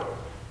deal,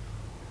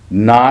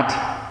 not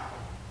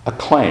a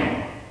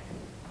claim.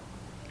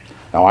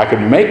 Now, I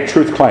can make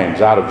truth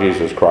claims out of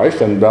Jesus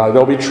Christ, and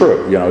they'll be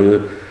true. You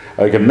know,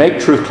 I can make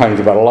truth claims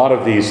about a lot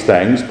of these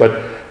things,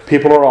 but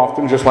people are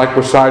often, just like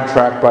we're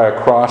sidetracked by a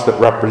cross that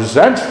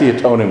represents the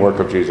atoning work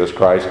of Jesus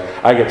Christ,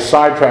 I get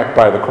sidetracked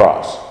by the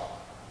cross.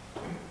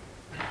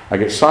 I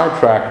get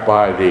sidetracked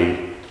by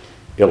the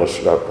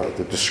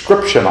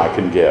description I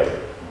can give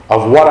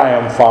of what I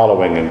am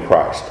following in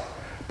Christ.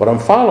 But I'm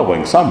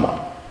following someone.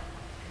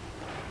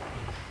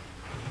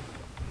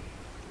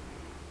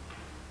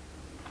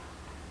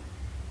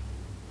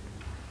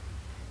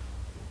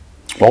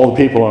 All the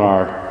people in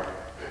our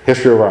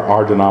history of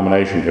our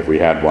denomination, if we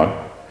had one,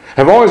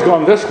 have always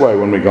gone this way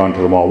when we've gone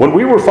to the mall. When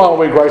we were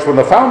following Christ, when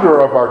the founder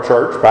of our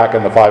church back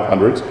in the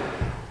 500s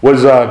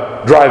was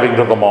driving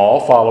to the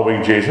mall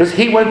following Jesus,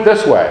 he went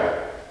this way.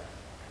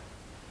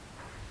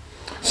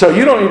 So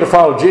you don't need to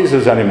follow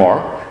Jesus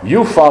anymore.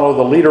 You follow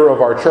the leader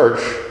of our church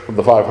from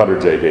the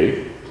 500s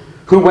AD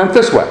who went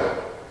this way.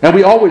 And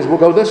we always will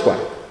go this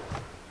way.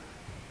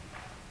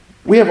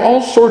 We have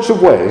all sorts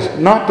of ways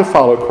not to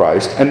follow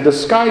Christ and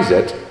disguise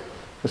it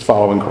as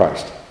following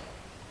Christ.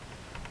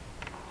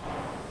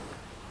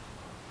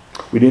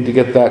 We need to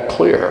get that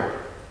clear.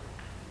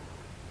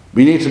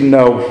 We need to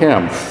know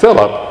him.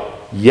 Philip,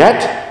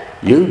 yet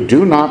you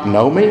do not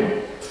know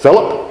me?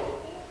 Philip?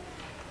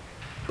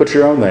 Put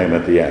your own name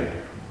at the end.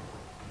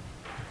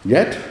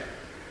 Yet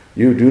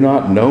you do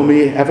not know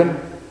me, Evan?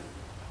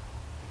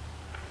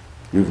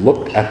 You've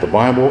looked at the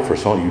Bible for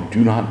so long, you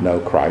do not know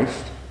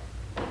Christ?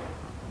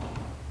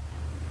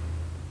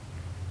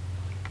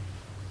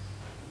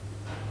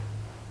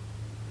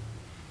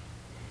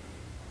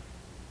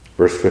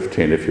 Verse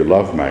 15, if you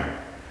love me,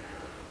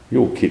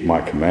 you will keep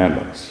my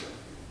commandments.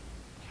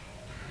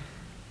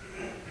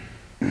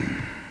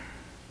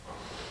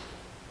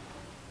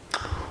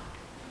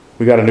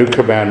 We got a new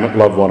commandment,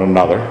 love one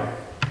another.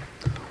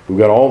 We've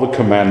got all the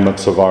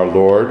commandments of our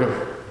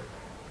Lord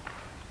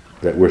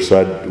that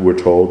we're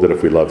told that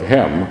if we love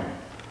him,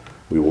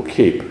 we will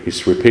keep.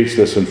 He repeats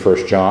this in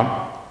 1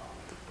 John.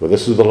 For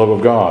this is the love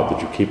of God,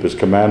 that you keep his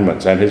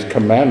commandments. And his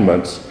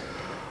commandments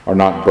are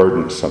not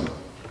burdensome.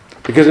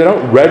 Because they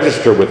don't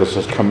register with us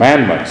as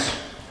commandments.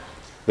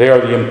 They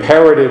are the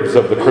imperatives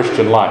of the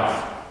Christian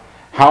life.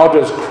 How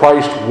does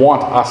Christ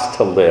want us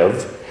to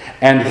live?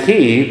 And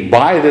he,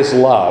 by this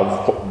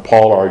love,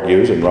 Paul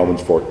argues in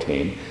Romans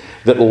 14,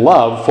 that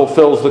love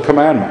fulfills the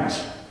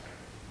commandments.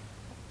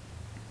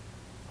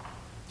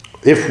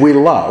 If we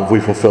love, we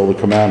fulfill the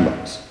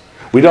commandments.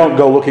 We don't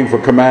go looking for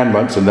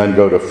commandments and then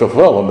go to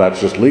fulfill them.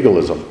 That's just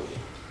legalism.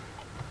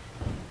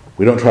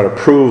 We don't try to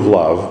prove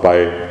love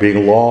by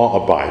being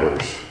law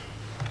abiders.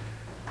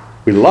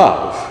 We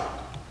love,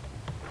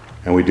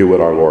 and we do what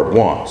our Lord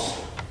wants.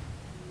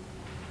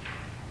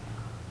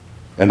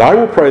 And I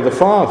will pray the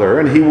Father,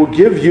 and he will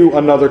give you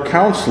another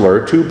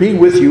counselor to be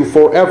with you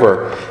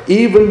forever,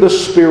 even the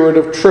Spirit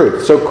of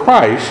truth. So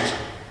Christ,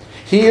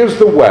 he is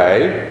the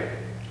way,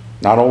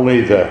 not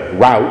only the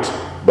route,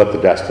 but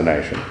the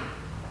destination.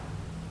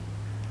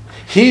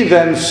 He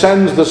then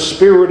sends the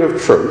Spirit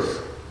of truth,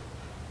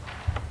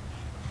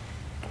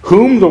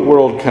 whom the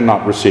world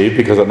cannot receive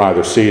because it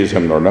neither sees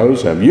him nor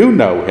knows him. You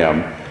know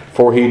him,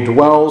 for he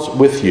dwells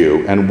with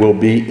you and will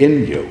be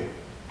in you.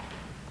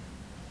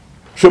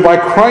 So by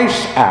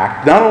Christ's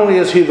act, not only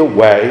is he the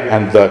way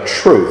and the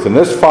truth, and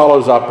this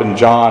follows up in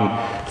John,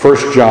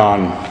 1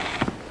 John,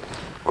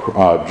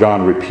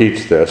 John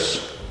repeats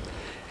this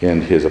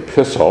in his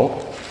epistle,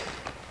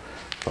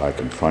 if I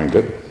can find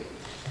it.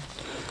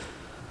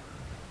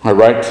 I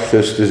write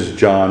this is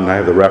John, I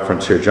have the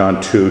reference here,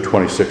 John 2,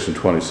 26 and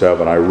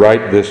 27. I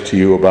write this to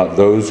you about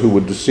those who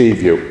would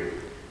deceive you.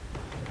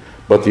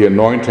 But the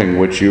anointing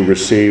which you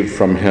received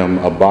from him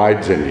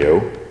abides in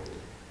you,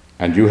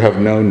 and you have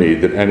no need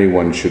that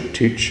anyone should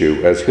teach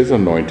you, as his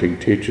anointing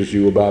teaches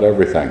you about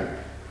everything,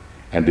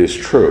 and is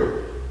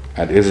true,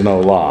 and is no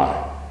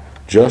lie.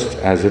 Just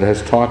as it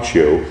has taught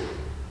you,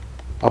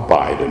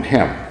 abide in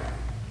him.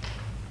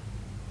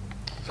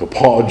 So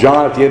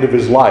John at the end of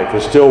his life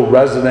is still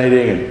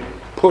resonating and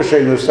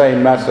pushing the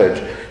same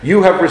message.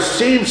 You have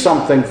received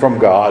something from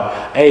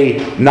God,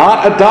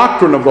 not a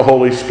doctrine of the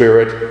Holy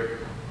Spirit,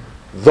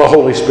 the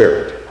Holy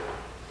Spirit.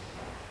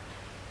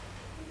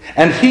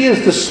 And he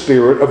is the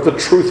Spirit of the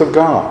truth of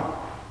God.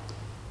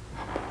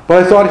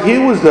 But I thought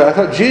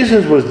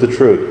Jesus was the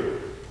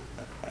truth.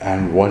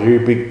 And what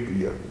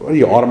are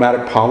you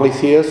automatic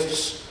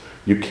polytheists?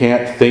 You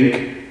can't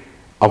think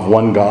of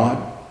one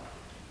God?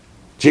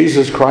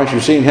 Jesus Christ,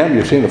 you've seen him,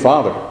 you've seen the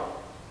Father.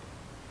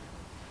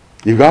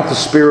 You've got the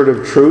Spirit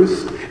of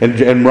truth.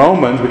 In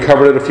Romans, we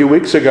covered it a few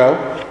weeks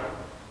ago.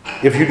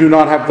 If you do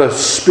not have the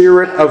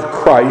Spirit of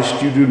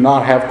Christ, you do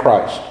not have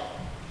Christ.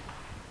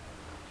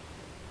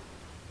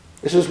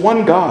 This is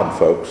one God,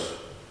 folks.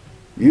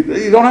 You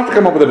don't have to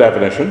come up with a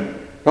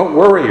definition. Don't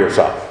worry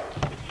yourself.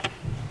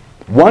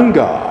 One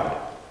God.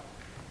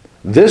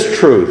 This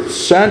truth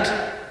sent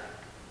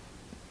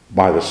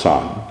by the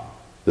Son,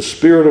 the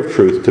Spirit of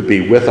truth, to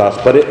be with us,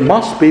 but it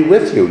must be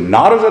with you,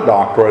 not as a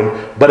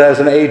doctrine, but as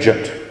an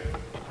agent,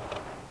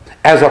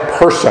 as a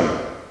person.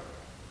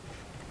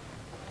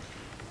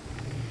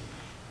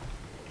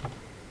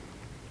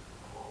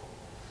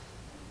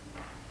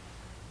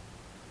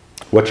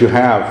 What you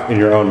have in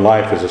your own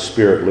life is a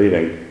Spirit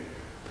leading.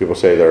 People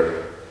say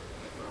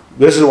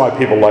this is why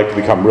people like to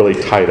become really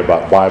tight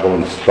about Bible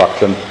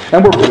instruction.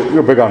 And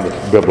we're big on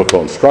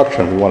biblical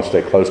instruction. We want to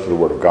stay close to the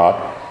Word of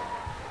God.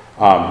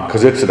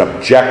 Because it's an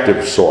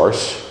objective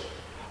source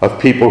of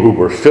people who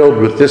were filled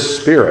with this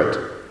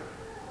Spirit.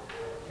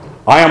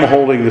 I am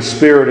holding the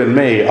Spirit in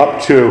me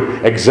up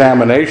to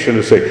examination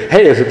to say,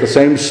 hey, is it the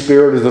same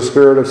Spirit as the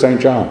Spirit of St.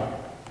 John?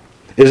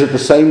 Is it the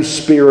same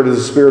Spirit as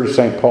the Spirit of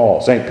St.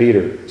 Paul, St.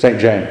 Peter, St.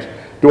 James?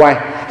 Do I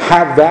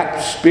have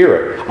that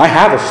Spirit? I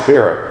have a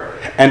Spirit.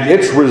 And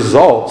its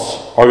results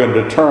are going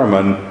to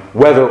determine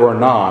whether or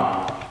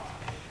not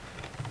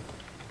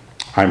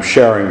I'm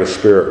sharing the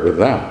Spirit with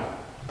them.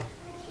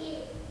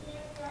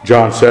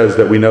 John says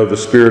that we know the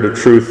spirit of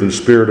truth and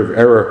spirit of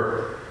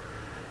error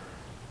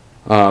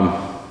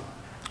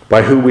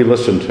by who we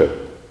listen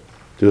to.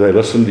 Do you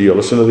listen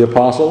to the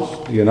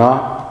apostles? Do you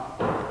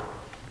not?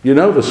 You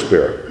know the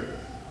Spirit.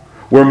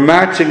 We're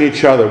matching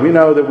each other. We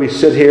know that we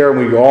sit here and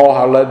we all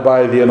are led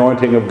by the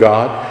anointing of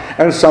God,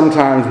 and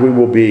sometimes we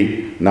will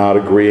be not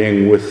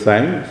agreeing with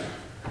things.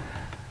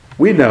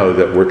 We know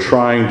that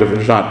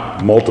there's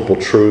not multiple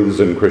truths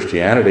in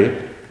Christianity,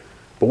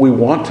 but we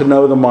want to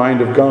know the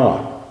mind of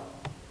God.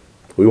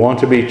 We want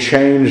to be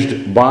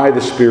changed by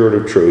the Spirit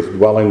of truth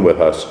dwelling with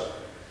us.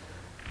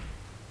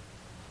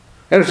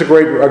 And it's a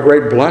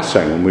great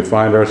blessing when we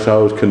find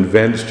ourselves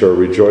convinced or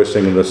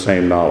rejoicing in the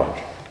same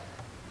knowledge.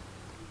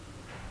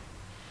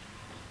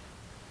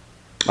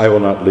 I will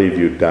not leave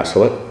you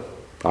desolate.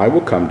 I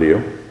will come to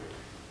you.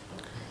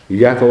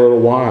 Yet a little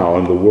while,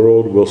 and the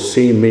world will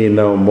see me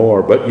no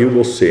more, but you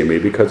will see me,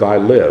 because I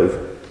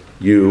live,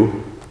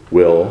 you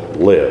will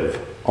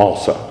live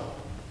also.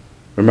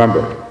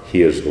 Remember,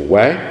 he is the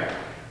way,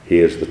 he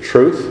is the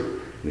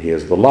truth, and he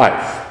is the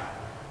life.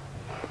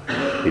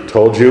 He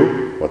told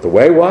you what the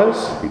way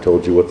was, he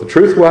told you what the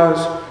truth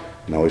was,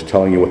 now he's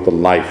telling you what the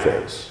life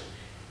is.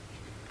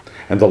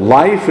 And the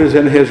life is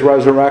in his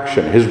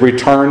resurrection, his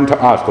return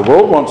to us. The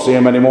world won't see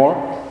him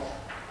anymore.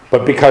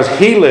 But because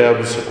he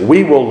lives,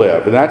 we will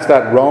live. And that's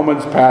that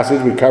Romans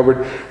passage. We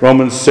covered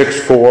Romans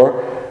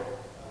 6:4.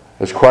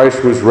 As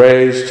Christ was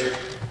raised.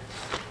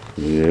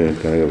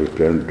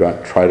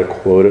 I'd try to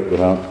quote it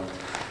without...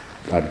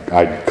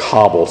 I'd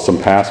cobble some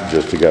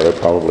passages together,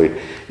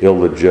 probably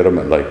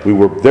illegitimately. We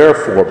were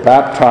therefore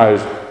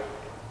baptized,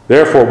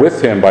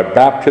 with him by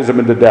baptism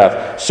into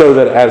death, so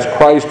that as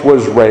Christ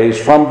was raised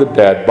from the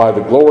dead by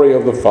the glory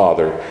of the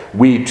Father,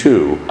 we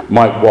too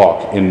might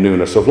walk in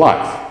newness of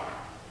life.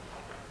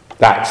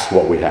 That's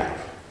what we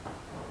have.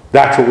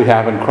 That's what we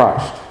have in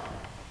Christ.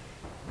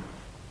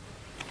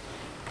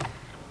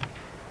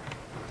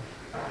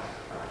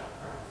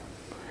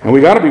 And we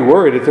got to be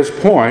worried at this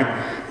point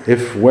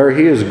if where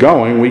he is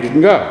going we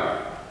can go.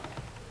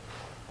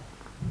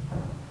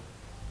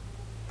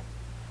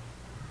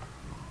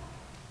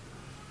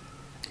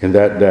 In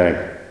that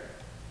day,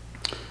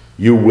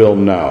 you will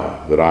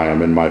know that I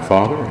am in my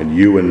Father, and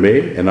you in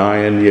me, and I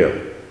in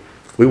you.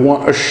 We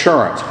want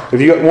assurance.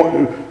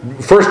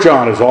 1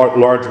 John is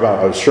large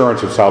about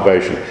assurance of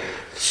salvation.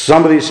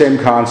 Some of these same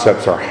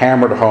concepts are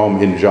hammered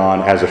home in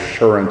John as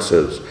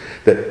assurances,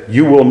 that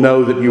you will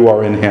know that you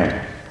are in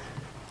him,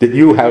 that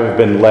you have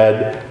been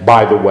led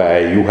by the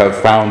way, you have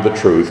found the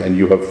truth, and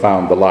you have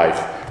found the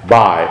life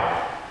by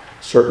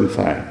certain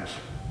things.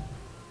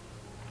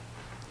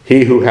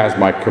 He who has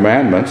my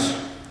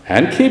commandments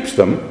and keeps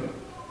them,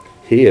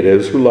 he it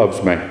is who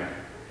loves me.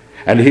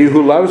 And he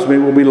who loves me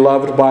will be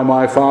loved by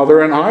my Father,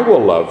 and I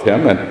will love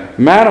him and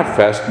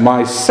manifest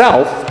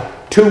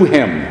myself to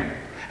him.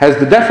 Has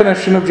the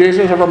definition of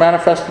Jesus ever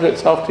manifested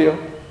itself to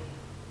you?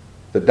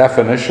 The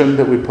definition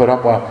that we put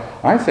up,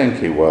 I think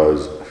he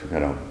was,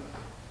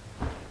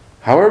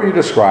 however you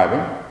describe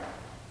him,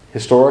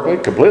 historically,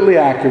 completely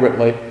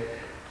accurately,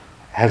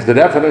 has the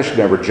definition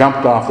ever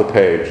jumped off the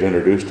page and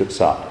introduced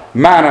itself?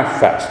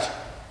 Manifest.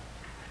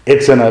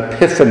 It's an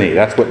epiphany.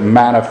 That's what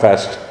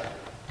manifest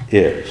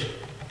is.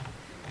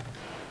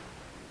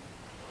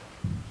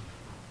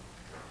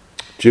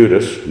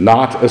 Judas,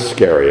 not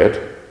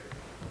Iscariot,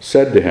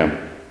 said to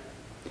him,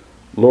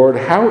 Lord,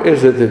 how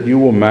is it that you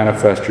will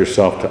manifest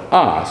yourself to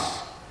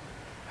us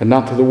and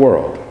not to the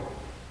world?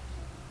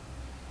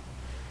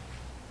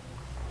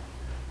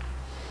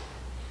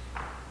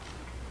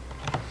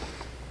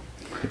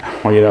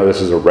 Well,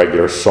 this is a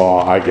regular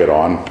saw I get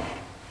on.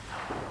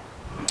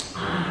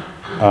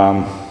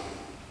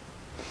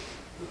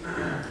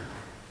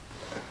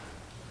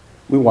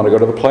 We want to go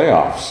to the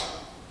playoffs.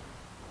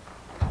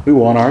 We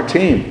want our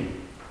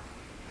team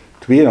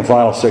to be in the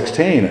final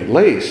 16 at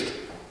least.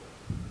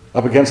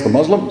 Up against the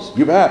Muslims?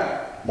 You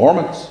bet.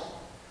 Mormons.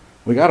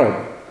 We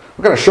gotta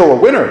show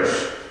we're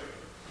winners.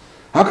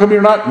 How come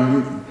you're not,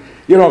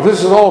 if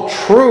this is all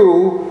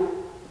true,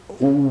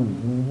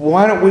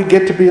 why don't we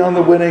get to be on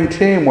the winning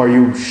team where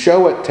you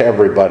show it to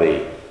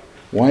everybody?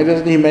 Why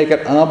doesn't he make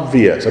it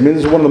obvious? This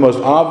is one of the most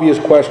obvious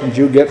questions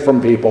you get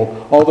from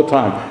people all the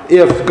time.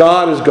 If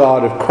God is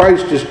God, if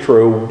Christ is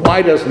true,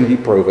 why doesn't he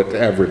prove it to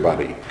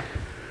everybody?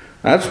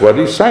 That's what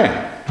he's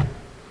saying.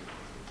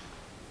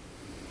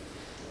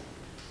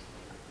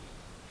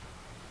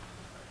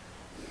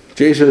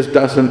 Jesus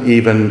doesn't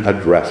even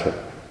address it.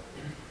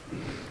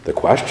 The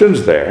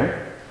question's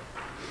there.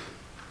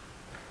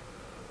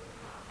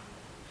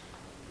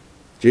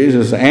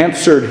 Jesus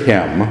answered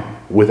him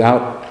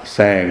without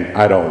saying,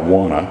 I don't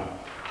wanna.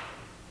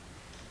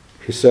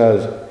 He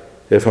says,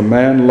 if a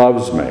man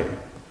loves me,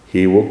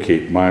 he will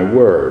keep my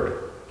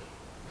word,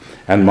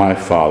 and my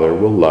Father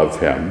will love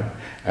him,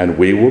 and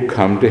we will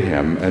come to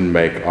him and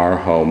make our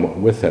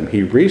home with him.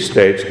 He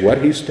restates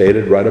what he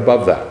stated right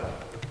above that.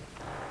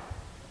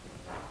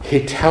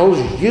 He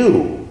tells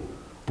you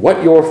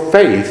what your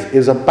faith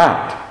is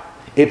about.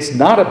 It's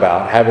not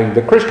about having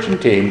the Christian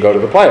team go to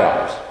the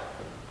playoffs.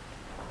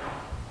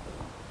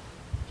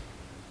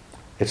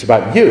 It's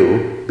about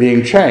you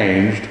being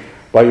changed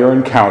by your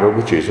encounter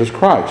with Jesus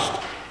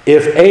Christ.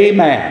 If a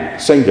man,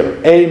 singular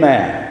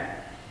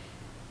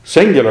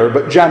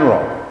but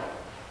general,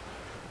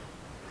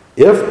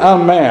 if a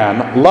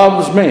man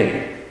loves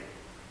me,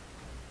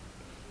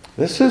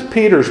 this is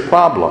Peter's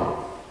problem.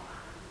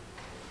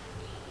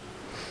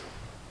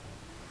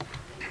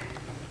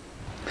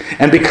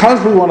 And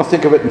because we want to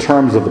think of it in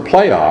terms of the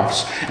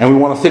playoffs, and we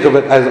want to think of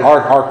it as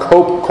our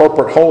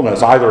corporate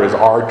wholeness, either as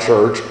our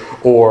church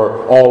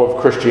or all of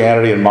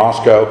Christianity in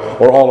Moscow,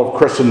 or all of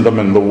Christendom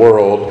in the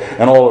world,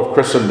 and all of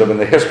Christendom in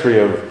the history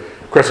of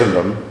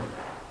Christendom,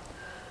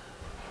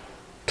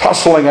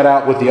 tussling it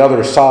out with the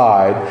other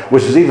side,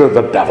 which is either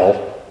the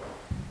devil,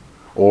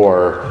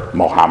 or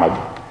Mohammed,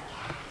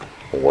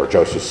 or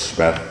Joseph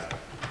Smith,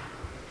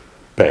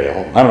 Baal,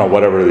 I don't know,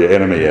 whatever the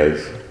enemy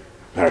is.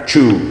 Now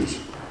choose.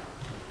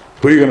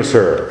 Who are you going to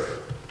serve?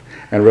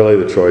 And really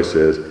the choice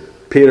is,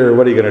 Peter,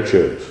 what are you going to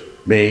choose?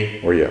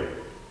 Me or you?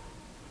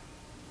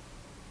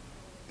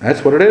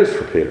 That's what it is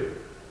for Peter.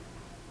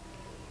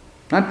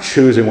 Not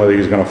choosing whether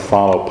he's going to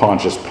follow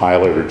Pontius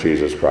Pilate or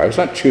Jesus Christ.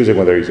 Not choosing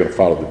whether he's going to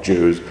follow the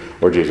Jews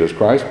or Jesus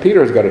Christ.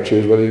 Peter's got to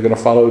choose whether he's going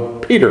to follow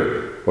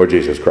Peter or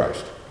Jesus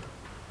Christ.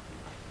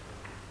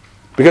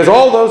 Because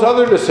all those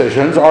other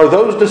decisions are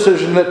those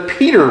decisions that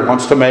Peter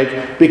wants to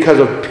make because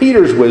of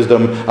Peter's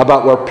wisdom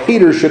about where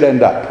Peter should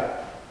end up.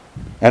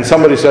 And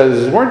somebody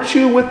says, weren't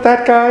you with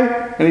that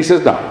guy? And he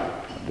says, no, I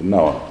didn't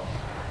know him.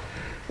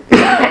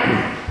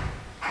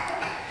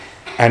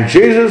 And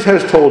Jesus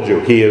has told you,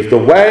 he is the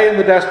way and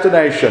the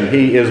destination.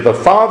 He is the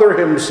Father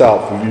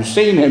himself. If you've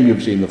seen him,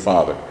 you've seen the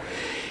Father.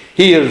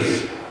 He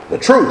is the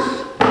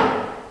truth.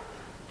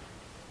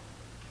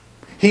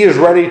 He is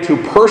ready to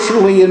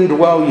personally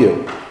indwell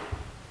you.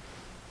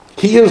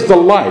 He is the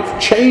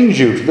life, change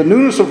you to the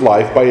newness of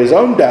life by his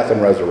own death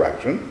and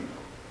resurrection.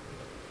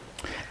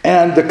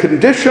 And the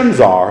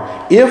conditions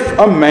are, if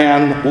a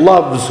man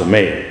loves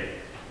me,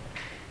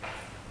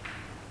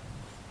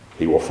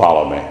 he will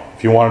follow me.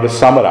 If you wanted to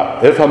sum it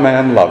up, if a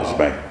man loves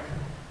me,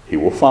 he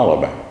will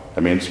follow me.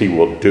 That means he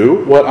will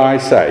do what I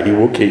say. He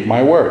will keep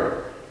my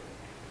word.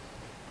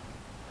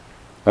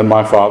 And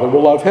my Father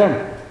will love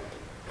him.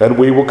 And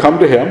we will come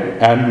to him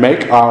and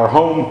make our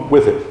home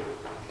with him.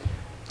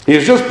 He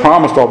has just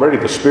promised already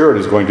the Spirit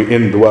is going to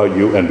indwell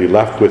you and be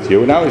left with you.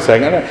 And now he's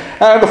saying,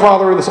 and the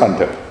Father and the Son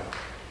too.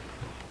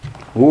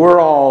 We're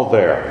all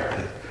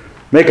there.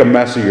 Make a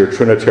mess of your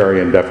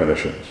Trinitarian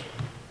definitions.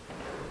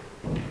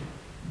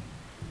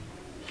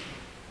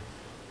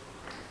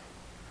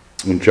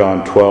 In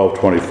John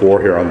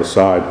 12:24 here on the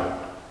side,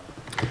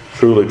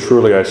 Truly,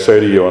 truly, I say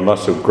to you,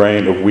 unless a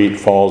grain of wheat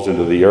falls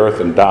into the earth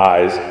and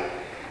dies,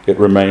 it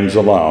remains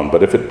alone.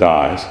 But if it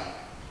dies,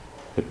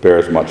 it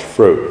bears much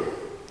fruit.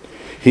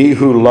 He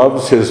who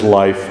loves his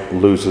life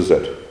loses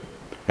it,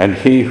 and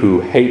he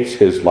who hates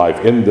his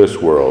life in this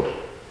world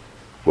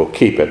will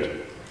keep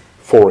it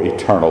for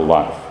eternal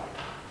life.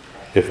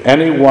 If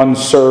anyone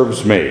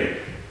serves me,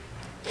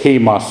 he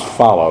must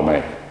follow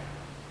me.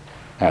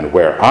 And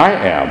where I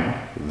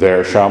am,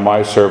 there shall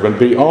my servant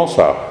be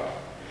also.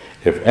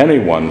 If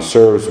anyone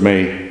serves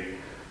me,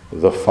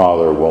 the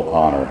Father will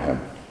honor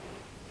him.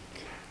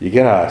 You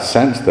get a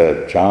sense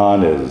that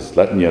John is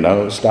letting you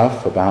know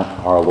stuff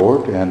about our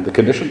Lord and the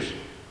conditions.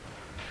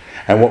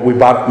 And what we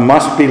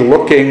must be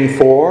looking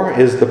for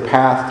is the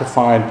path to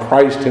find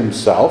Christ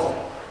himself,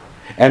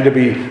 and to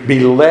be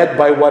led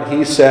by what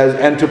he says,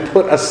 and to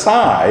put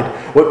aside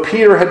what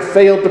Peter had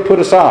failed to put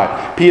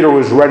aside. Peter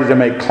was ready to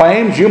make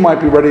claims. You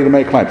might be ready to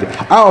make claims.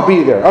 I'll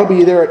be there. I'll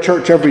be there at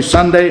church every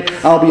Sunday.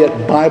 I'll be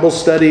at Bible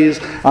studies.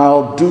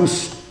 I'll do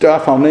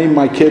stuff. I'll name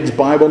my kids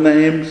Bible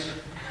names.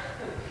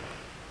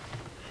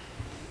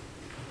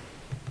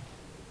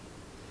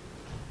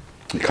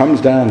 It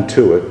comes down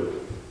to it.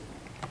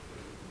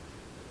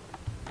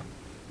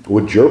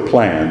 Would your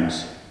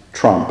plans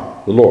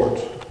trump the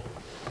Lord's?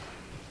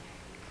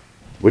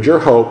 Would your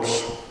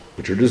hopes,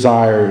 would your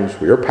desires,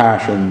 would your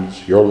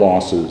passions, your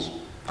losses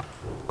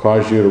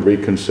cause you to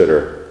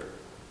reconsider?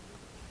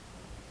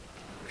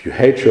 If you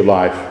hate your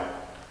life,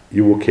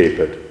 you will keep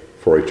it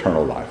for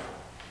eternal life.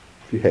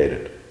 If you hate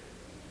it.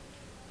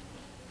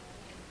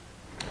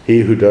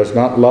 He who does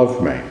not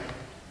love me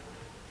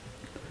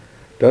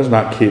does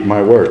not keep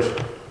my words.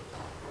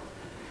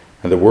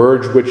 And the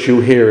words which you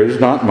hear is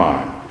not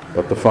mine,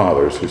 but the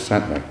Father's who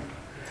sent me.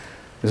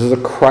 This is a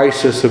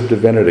crisis of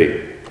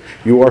divinity.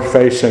 You are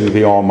facing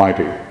the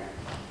Almighty.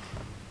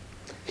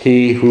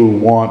 He who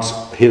wants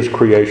his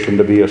creation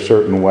to be a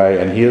certain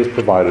way, and he has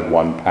provided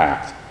one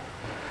path.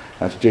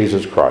 That's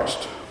Jesus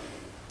Christ.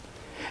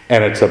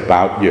 And it's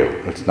about you.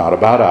 It's not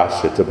about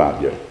us, it's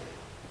about you.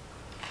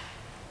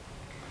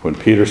 When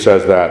Peter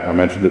says that, I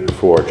mentioned it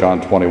before,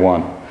 John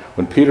 21,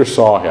 when Peter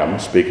saw him,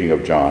 speaking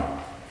of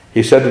John,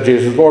 he said to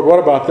Jesus, Lord, what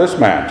about this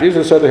man?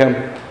 Jesus said to him,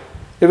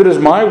 if it is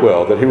my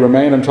will that he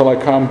remain until I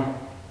come,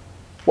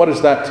 what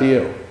is that to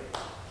you?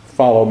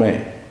 Follow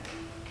me.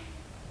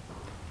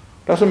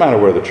 Doesn't matter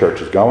where the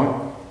church is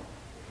going.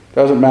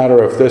 Doesn't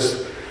matter if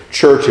this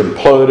church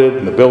imploded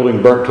and the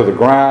building burnt to the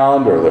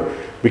ground or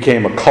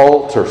became a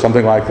cult or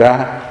something like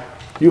that.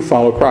 You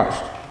follow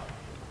Christ.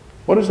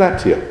 What is that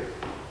to you?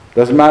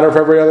 Doesn't matter if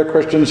every other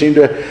Christian seemed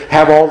to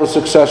have all the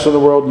success in the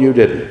world and you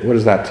didn't. What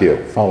is that to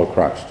you? Follow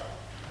Christ.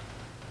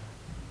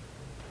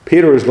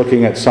 Peter is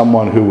looking at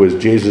someone who was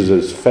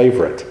Jesus'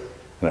 favorite,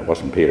 and it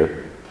wasn't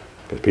Peter,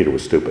 because Peter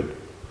was stupid.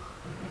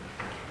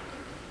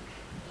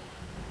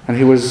 And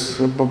he was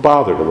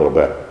bothered a little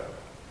bit.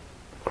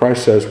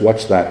 Christ says,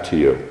 what's that to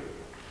you?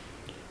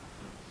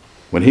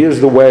 When he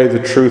is the way,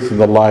 the truth, and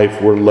the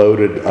life, we're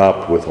loaded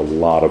up with a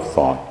lot of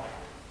thought.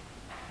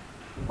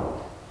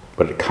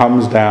 But it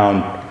comes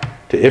down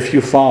to, if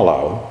you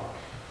follow,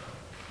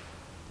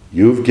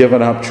 you've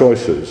given up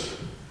choices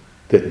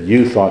that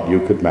you thought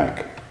you could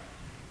make.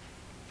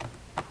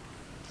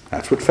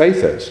 That's what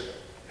faith is.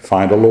 You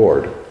find a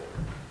Lord.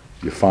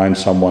 You find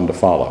someone to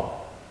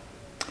follow.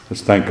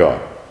 Let's thank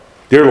God.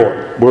 Dear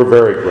Lord, we're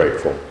very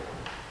grateful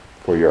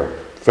for your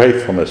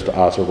faithfulness to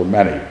us over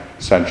many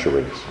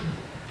centuries.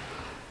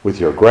 With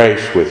your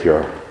grace, with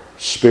your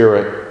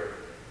Spirit,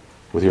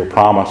 with your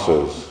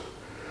promises.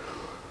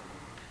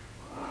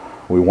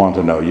 We want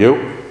to know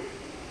you.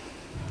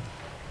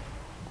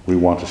 We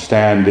want to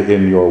stand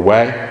in your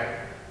way.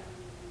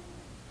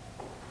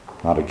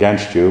 Not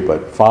against you,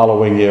 but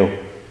following you,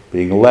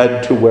 being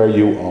led to where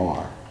you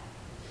are.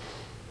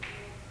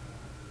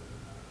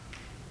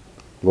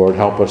 Lord,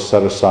 help us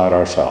set aside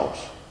ourselves.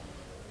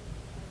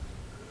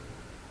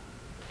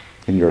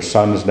 In your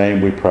Son's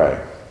name we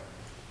pray.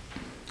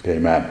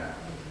 Amen.